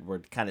people were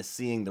kind of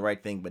seeing the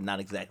right thing but not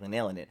exactly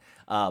nailing it.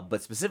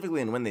 But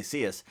specifically in When They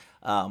See Us,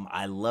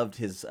 I loved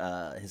his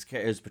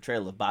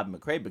portrayal of Bobby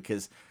McRae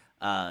because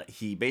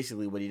he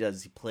basically what he does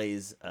is he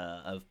plays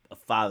a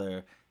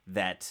father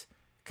that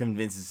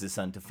convinces his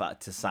son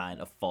to sign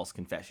a false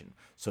confession.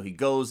 So he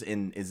goes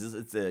and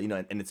it's a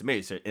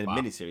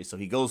miniseries. So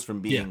he goes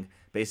from being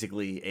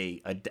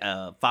basically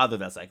a father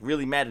that's like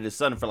really mad at his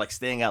son for like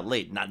staying out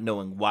late, not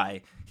knowing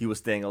why he was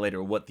staying out late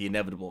or what the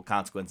inevitable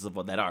consequences of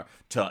what that are,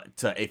 to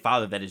a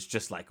father that is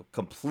just like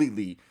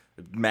completely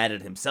mad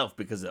at himself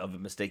because of a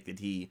mistake that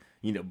he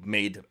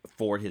made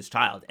for his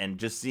child. And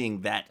just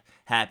seeing that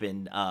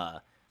happen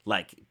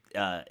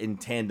in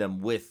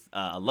tandem with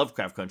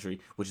Lovecraft Country,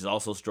 which is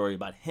also a story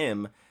about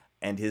him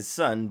and his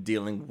son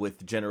dealing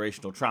with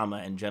generational trauma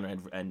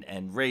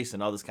and race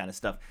and all this kind of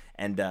stuff.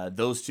 And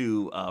those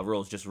two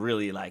roles just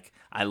really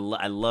I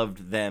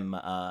loved them.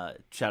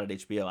 Shout out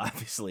HBO,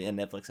 obviously, and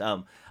Netflix.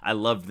 I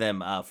loved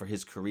them for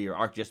his career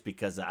arc just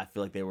because I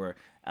feel like they were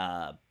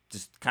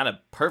just kind of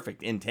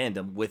perfect in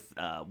tandem with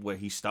where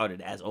he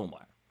started as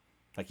Omar.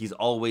 Like he's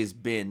always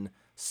been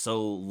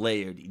so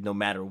layered, no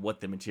matter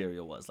what the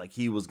material was. Like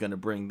he was gonna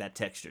bring that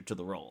texture to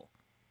the role,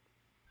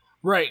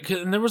 right?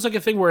 And there was like a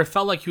thing where it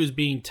felt like he was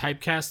being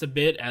typecast a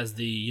bit as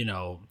the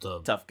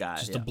the tough guy,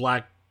 just the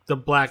black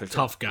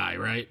tough guy,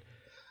 right?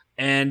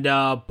 And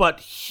but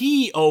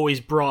he always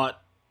brought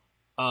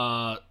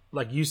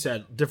like you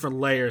said, different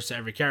layers to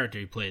every character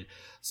he played.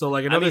 So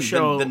like another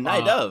show, the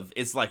night of,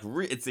 it's like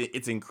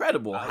it's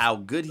incredible how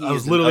good he is. I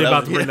was literally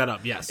about to bring that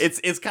up. Yes,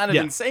 it's kind of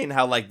insane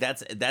how like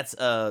that's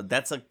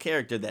a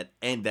character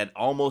that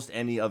almost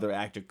any other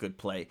actor could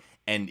play,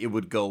 and it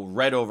would go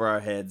right over our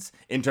heads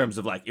in terms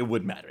of like it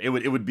wouldn't matter. It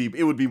would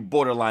be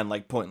borderline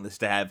like pointless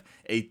to have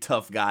a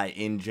tough guy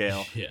in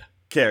jail.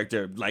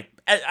 Character like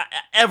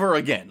ever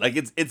again. Like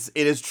it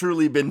has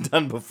truly been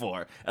done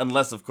before,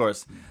 unless of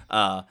course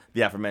the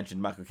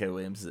aforementioned Michael K.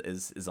 Williams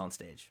is on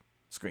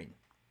screen.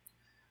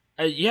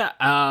 But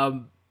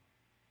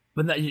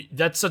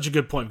that's such a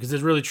good point because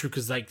it's really true.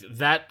 Because like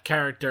that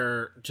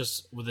character,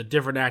 just with a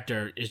different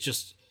actor, is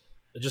just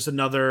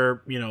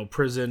another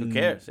prison. Who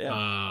cares?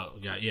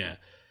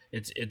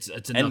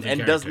 It's another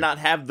and does not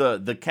have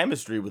the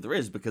chemistry with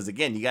Riz because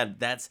again you got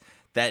that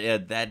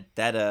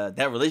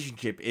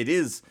relationship. It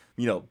is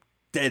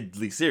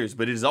deadly serious,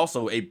 but it is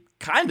also a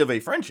kind of a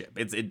friendship.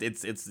 It's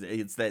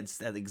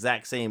that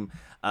exact same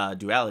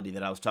duality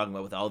that I was talking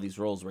about with all these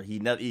roles where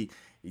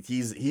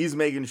he's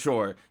making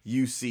sure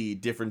you see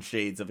different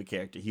shades of a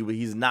character.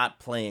 He's not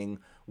playing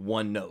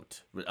one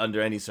note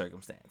under any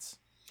circumstance.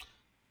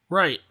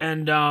 Right,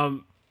 and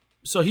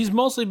so he's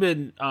mostly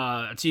been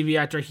a TV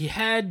actor. He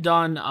had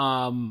done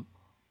a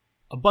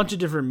bunch of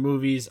different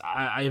movies.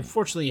 I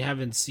unfortunately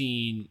haven't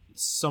seen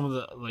some of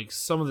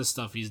the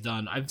stuff he's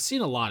done. I've seen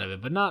a lot of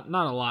it, but not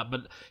a lot.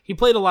 But he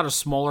played a lot of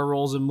smaller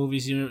roles in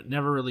movies. He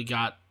never really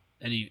got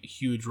any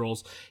huge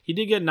roles. He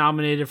did get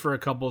nominated for a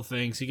couple of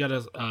things. He got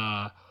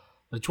the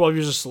 12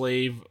 Years a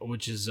Slave,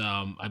 which is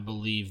I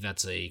believe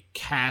that's a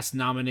cast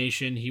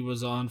nomination he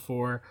was on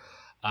for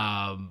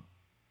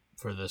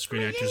the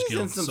Screen Actors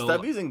Guild. He's in some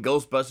stuff. He's in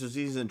Ghostbusters.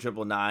 He's in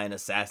 999,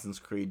 Assassin's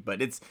Creed. But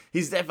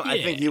he's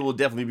definitely. I think he will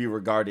definitely be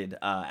regarded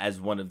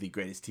as one of the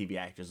greatest TV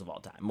actors of all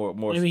time. More.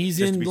 I mean,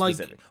 he's in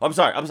specific. I'm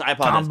sorry. I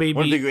apologize.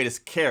 One of the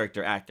greatest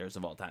character actors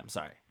of all time.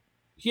 Sorry.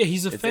 Yeah,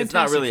 he's a fantastic. It's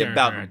not really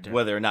about actor.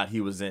 whether or not he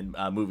was in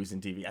movies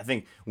and TV. I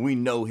think we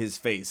know his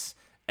face,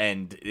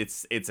 and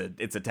it's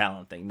a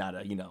talent thing, not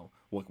a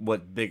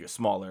what bigger,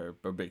 smaller,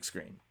 or big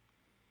screen.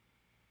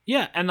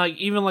 Yeah, and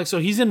so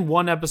he's in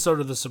one episode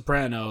of The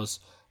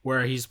Sopranos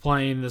where he's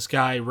playing this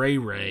guy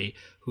Ray,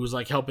 who's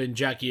like helping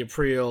Jackie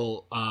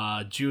Aprile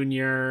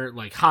Jr.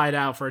 hide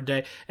out for a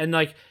day, and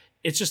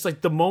it's just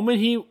like the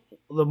moment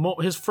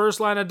his first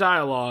line of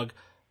dialogue,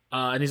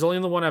 and he's only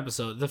in the one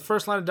episode. The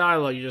first line of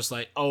dialogue, you're just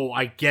like, oh,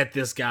 I get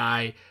this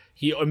guy.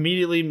 He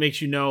immediately makes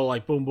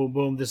boom, boom,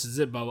 boom, this is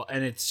it, blah, blah.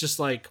 And it's just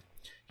like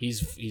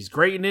he's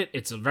great in it.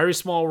 It's a very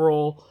small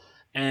role.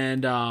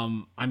 And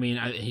The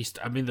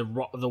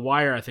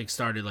Wire I think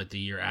started the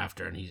year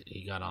after, and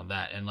he got on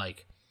that. And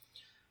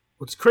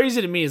what's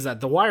crazy to me is that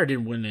The Wire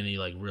didn't win any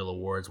real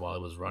awards while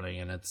it was running,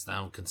 and it's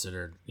now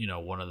considered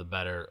one of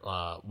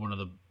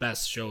the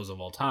best shows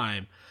of all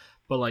time.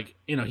 But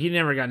he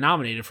never got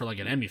nominated for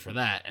an Emmy for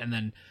that. And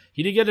then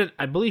he did get it.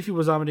 I believe he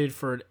was nominated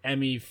for an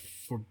Emmy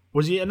for.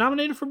 Was he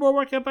nominated for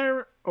Boardwalk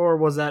Empire, or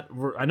was that?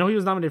 I know he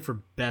was nominated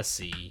for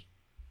Bessie,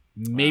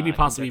 maybe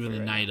possibly even The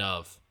Night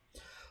of.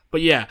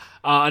 But yeah,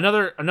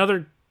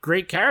 another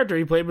great character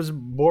he played was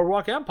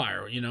Boardwalk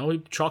Empire.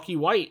 Chalky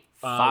White.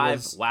 5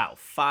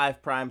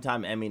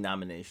 primetime Emmy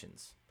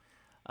nominations.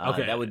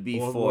 Okay, that would be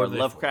for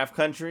Lovecraft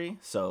Country.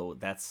 So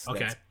that's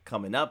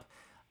coming up.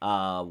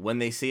 When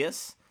They See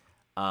Us.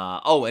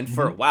 For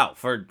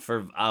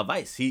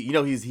Vice. He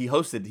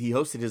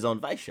hosted his own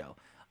Vice show.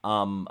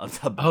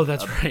 Oh,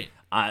 that's right.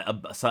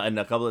 In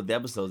a couple of the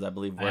episodes, I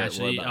believe. I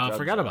actually about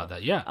forgot about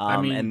that. Yeah,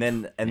 I mean, and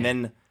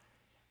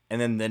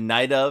then the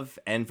night of,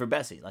 and for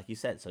Bessie, like you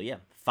said. So yeah,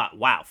 5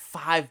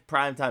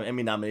 primetime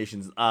Emmy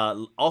nominations.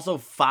 Also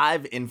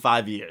 5 in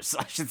 5 years,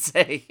 I should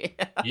say.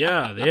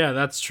 yeah,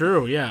 that's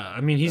true. Yeah,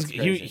 I mean,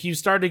 he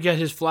started to get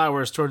his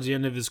flowers towards the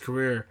end of his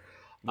career.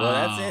 Well,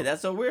 that's it.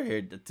 That's what we're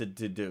here to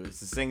do, is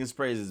to sing his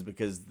praises,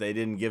 because they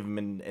didn't give him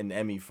an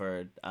Emmy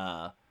for.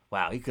 Wow,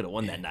 he could have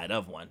won that night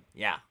of one.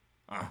 Yeah,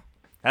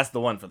 that's the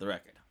one for the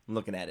record. I'm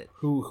looking at it.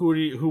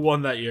 Who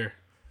won that year?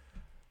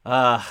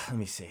 Let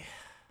me see.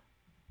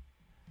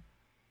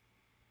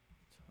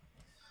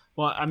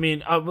 Well, I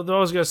mean, I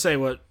was gonna say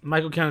what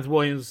Michael Kenneth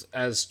Williams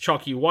as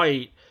Chalky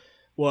White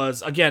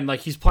was, again, like,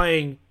 he's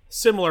playing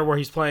similar, where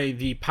he's playing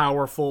the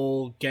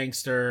powerful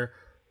gangster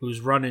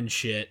who's running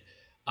shit.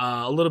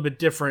 A little bit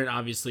different,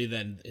 obviously,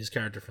 than his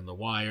character from The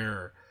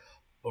Wire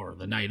or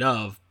The Night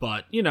of,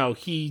 but you know,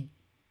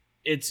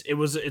 it's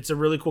a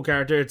really cool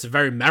character. It's a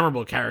very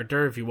memorable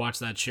character if you watch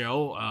that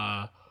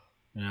show.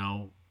 You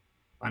know,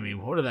 I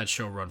mean, what did that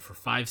show run for,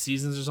 5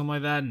 seasons or something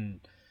like that?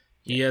 And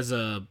he has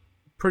a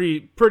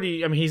pretty.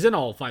 I mean, he's in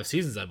all 5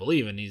 seasons, I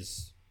believe, and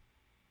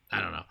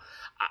I don't know.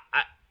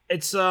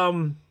 It's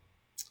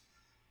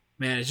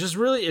man, it's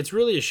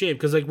really a shame,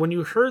 because like, when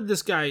you heard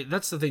this guy,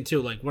 that's the thing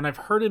too. Like, when I've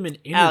heard him in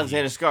interviews,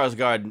 Alexander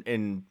Skarsgård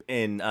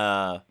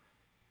in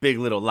Big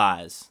Little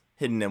Lies,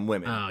 Hidden Them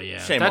Women. Oh yeah,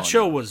 Shame that on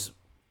show you.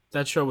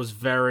 was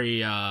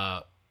very.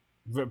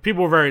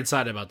 People were very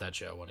excited about that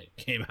show when it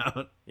came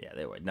out. Yeah,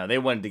 they were. No, they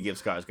wanted to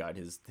give Skarsgård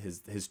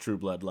his true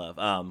blood love.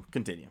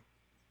 Continue.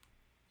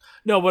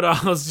 No, what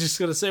I was just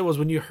gonna say was,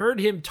 when you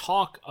heard him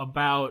talk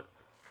about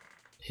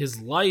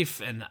his life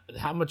and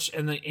how much,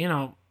 and you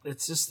know,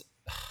 it's just,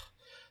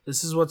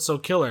 this is what's so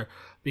killer,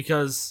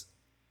 because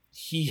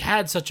he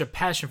had such a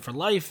passion for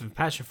life and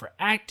passion for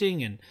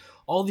acting and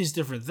all these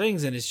different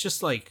things, and it's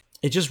just like,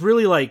 it's just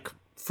really like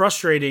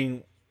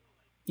frustrating,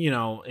 you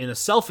know, in a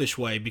selfish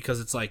way, because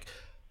it's like,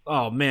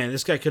 oh man,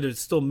 this guy could have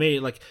still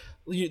made, like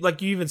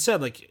you even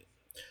said, like,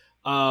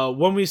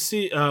 when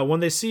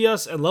they see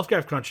us and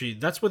Lovecraft Country,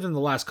 that's within the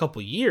last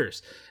couple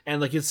years,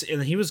 and like,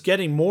 and he was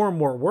getting more and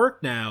more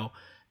work now,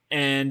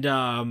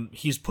 and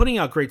he's putting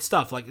out great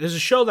stuff. Like, there's a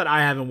show that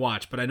I haven't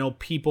watched, but I know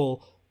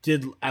people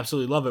did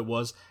absolutely love it,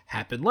 was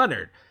Hap and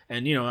Leonard,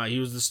 and you know, he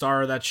was the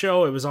star of that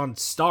show. It was on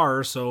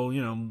Star, so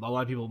you know, a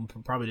lot of people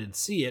probably didn't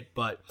see it,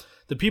 but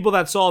the people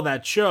that saw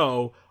that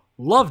show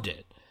loved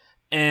it.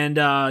 And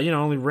you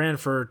know, only ran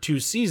for 2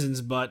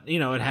 seasons, but you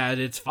know, it had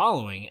its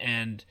following,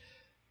 and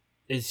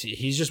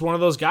he's just one of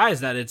those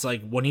guys that it's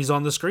like, when he's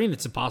on the screen,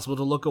 it's impossible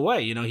to look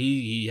away. You know,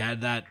 he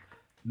had that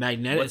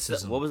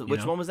magnetism.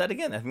 Which one was that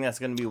again? I think that's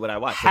going to be what I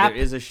watched. Hap so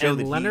there is a show and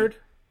that Leonard,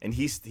 and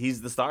he's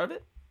the star of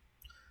it.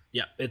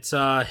 Yeah, it's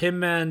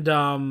him and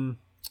God,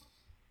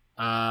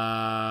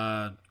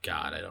 I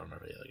don't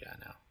remember the other guy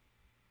now.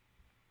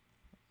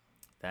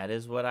 That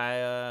is what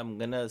I'm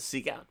gonna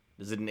seek out.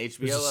 Is it an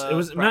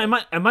HBO?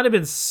 It might have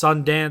been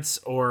Sundance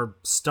or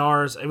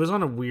Stars. It was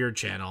on a weird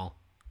channel.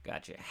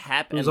 Gotcha.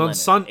 Hap It was and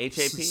on Leonard.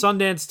 HAP?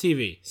 Sundance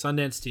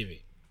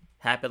TV.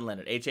 Hap and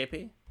Leonard. HAP?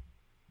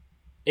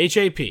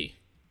 HAP.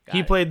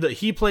 He played the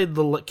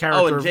character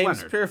Oh, and of James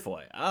Leonard.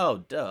 Purefoy.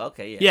 Oh, duh.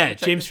 Okay, yeah. Yeah,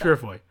 Check James this out.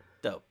 Purefoy.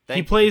 Dope.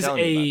 He plays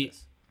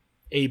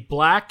a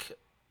black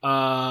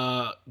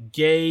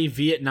gay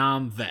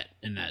Vietnam vet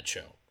in that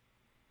show.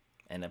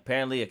 And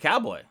apparently a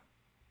cowboy.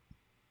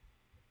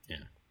 Yeah.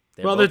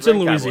 They're Well, both it's in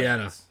red cowboy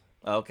Louisiana. hats.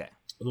 Oh, okay.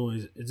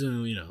 It's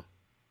in, you know,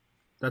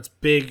 that's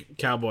big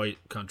cowboy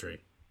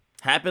country.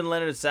 Hap and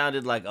Leonard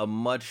sounded like a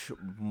much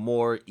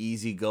more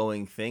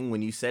easygoing thing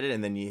when you said it,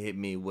 and then you hit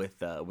me with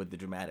the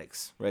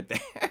dramatics right there.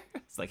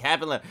 It's like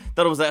Hap and Leonard. I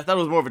thought it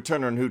was more of a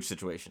Turner and Hooch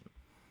situation.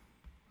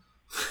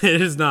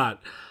 It is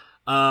not.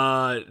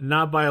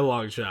 Not by a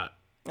long shot.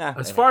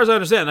 As far as I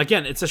understand,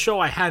 again, it's a show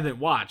I haven't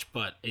watched,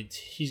 but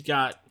he's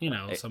got, you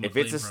know, some. If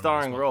it's a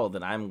starring role,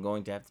 then I'm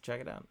going to have to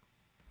check it out.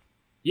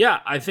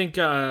 Yeah, I think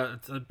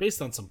it's based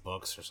on some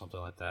books or something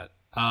like that.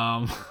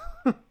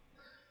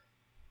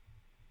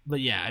 But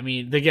yeah, I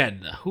mean,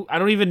 again, I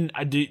never even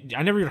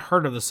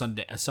heard of the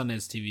Sundance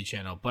TV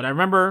channel, but I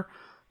remember,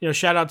 you know,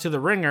 shout out to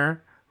The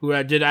Ringer,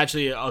 who did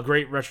actually a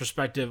great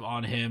retrospective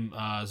on him.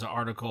 As an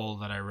article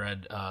that I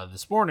read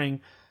this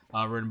morning,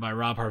 written by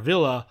Rob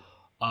Harvilla,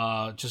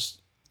 just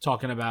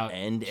talking about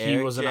And he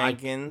Eric was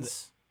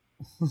Jenkins.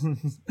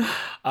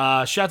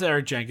 Shout out to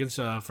Eric Jenkins,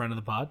 friend of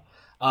the pod.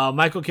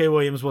 Michael K.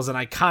 Williams was an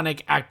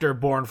iconic actor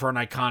born for an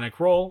iconic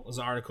role. Was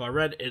an article I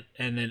read,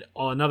 and then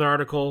another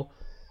article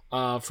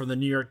from the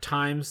New York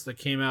Times that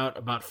came out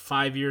about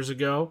 5 years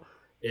ago.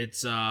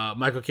 It's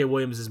Michael K.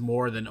 Williams is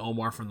more than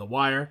Omar from The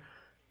Wire,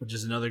 which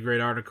is another great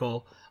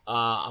article.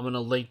 I'm going to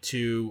link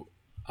to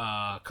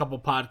a couple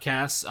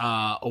podcasts.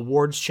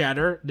 Awards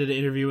Chatter did an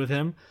interview with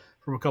him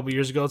from a couple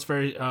years ago. It's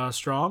very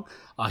strong.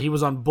 He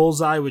was on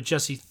Bullseye with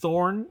Jesse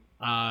Thorne.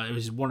 It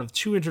was one of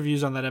 2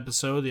 interviews on that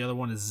episode. The other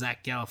one is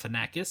Zach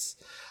Galifianakis.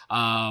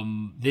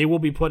 They will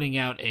be putting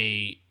out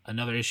a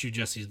another issue.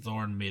 Jesse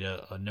Thorne made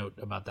a note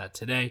about that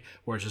today,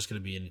 where it's just going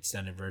to be an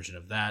extended version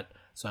of that.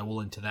 So I will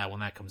link to that when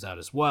that comes out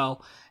as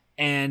well.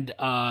 And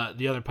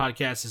the other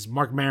podcast is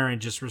Marc Maron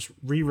just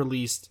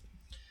re-released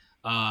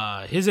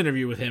his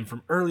interview with him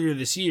from earlier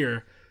this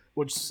year,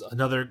 which is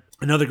another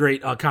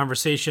great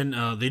conversation.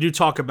 They do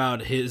talk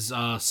about his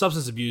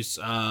substance abuse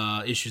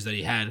issues that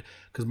he had,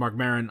 because Marc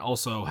Maron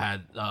also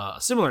had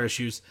similar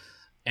issues,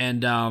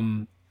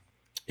 and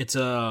it's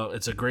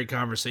a great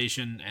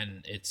conversation,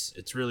 and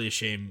it's really a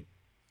shame,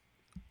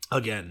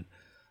 again,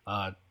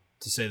 to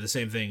say the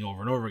same thing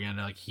over and over again.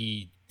 Like,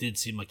 he did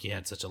seem like he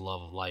had such a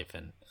love of life,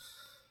 and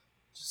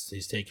just,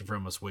 he's taken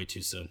from us way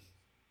too soon.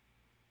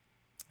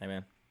 Hey,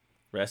 man.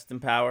 Rest in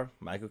power,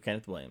 Michael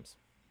Kenneth Williams.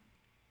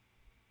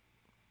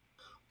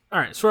 All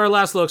right, so for our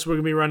last looks, we're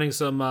going to be running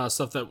some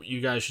stuff that you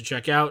guys should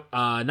check out.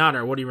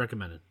 Nader, what are you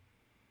recommending?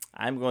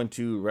 I'm going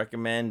to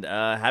recommend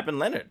Happen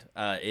Leonard.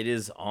 It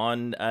is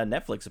on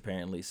Netflix,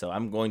 apparently, so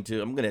I'm going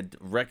to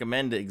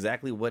recommend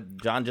exactly what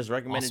John just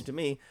recommended to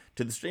me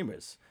to the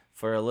streamers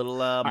for a little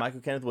Michael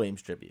Kenneth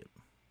Williams tribute.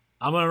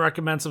 I'm going to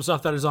recommend some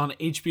stuff that is on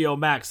HBO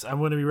Max. I'm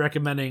going to be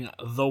recommending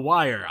The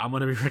Wire. I'm going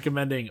to be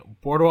recommending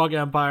Boardwalk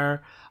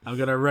Empire. I'm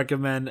going to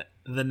recommend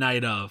The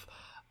Night Of.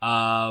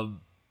 And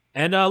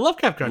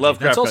Lovecraft Country.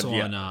 That's also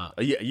on.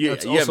 You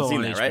haven't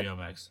seen that, right? HBO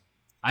Max.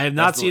 I have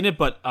not seen it,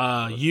 but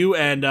you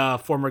and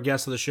former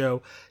guest of the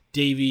show,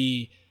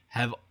 Davey,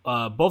 have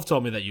both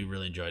told me that you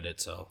really enjoyed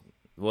it. So,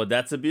 well,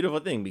 that's a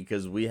beautiful thing,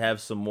 because we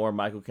have some more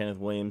Michael Kenneth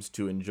Williams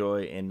to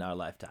enjoy in our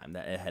lifetime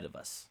ahead of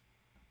us.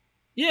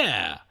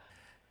 Yeah.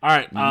 All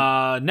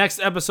right. Next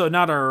episode,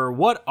 Nader,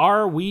 what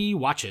are we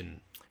watching?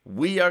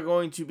 We are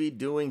going to be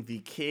doing the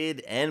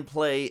Kid and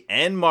Play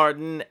and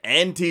Martin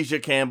and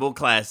Tisha Campbell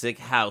classic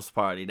House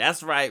Party.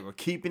 That's right. We're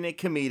keeping it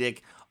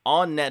comedic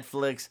on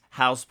Netflix.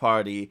 House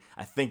Party.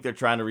 I think they're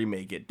trying to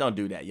remake it. Don't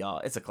do that, y'all.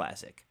 It's a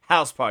classic.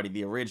 House Party,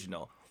 the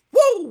original.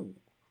 Woo!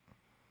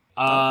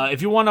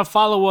 If you want to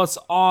follow us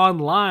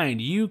online,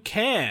 you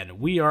can.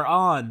 We are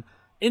on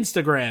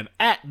Instagram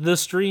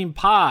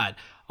 @TheStreamPod.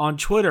 On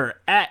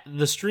Twitter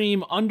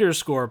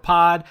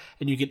 @TheStream_pod,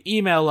 and you can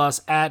email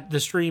us at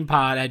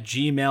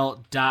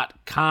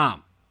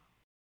thestreampod@gmail.com.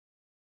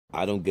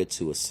 I don't get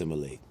to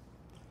assimilate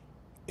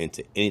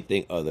into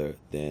anything other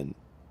than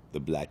the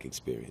Black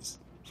experience.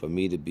 For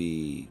me to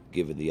be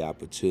given the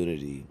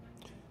opportunity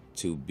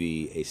to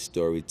be a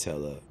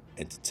storyteller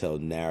and to tell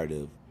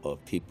narrative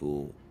of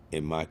people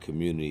in my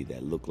community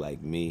that look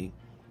like me,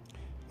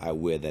 I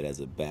wear that as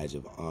a badge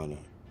of honor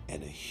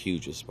and a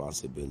huge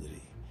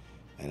responsibility.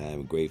 And I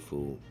am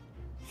grateful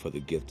for the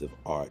gift of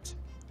art,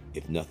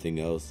 if nothing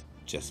else,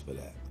 just for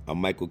that. I'm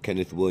Michael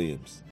Kenneth Williams,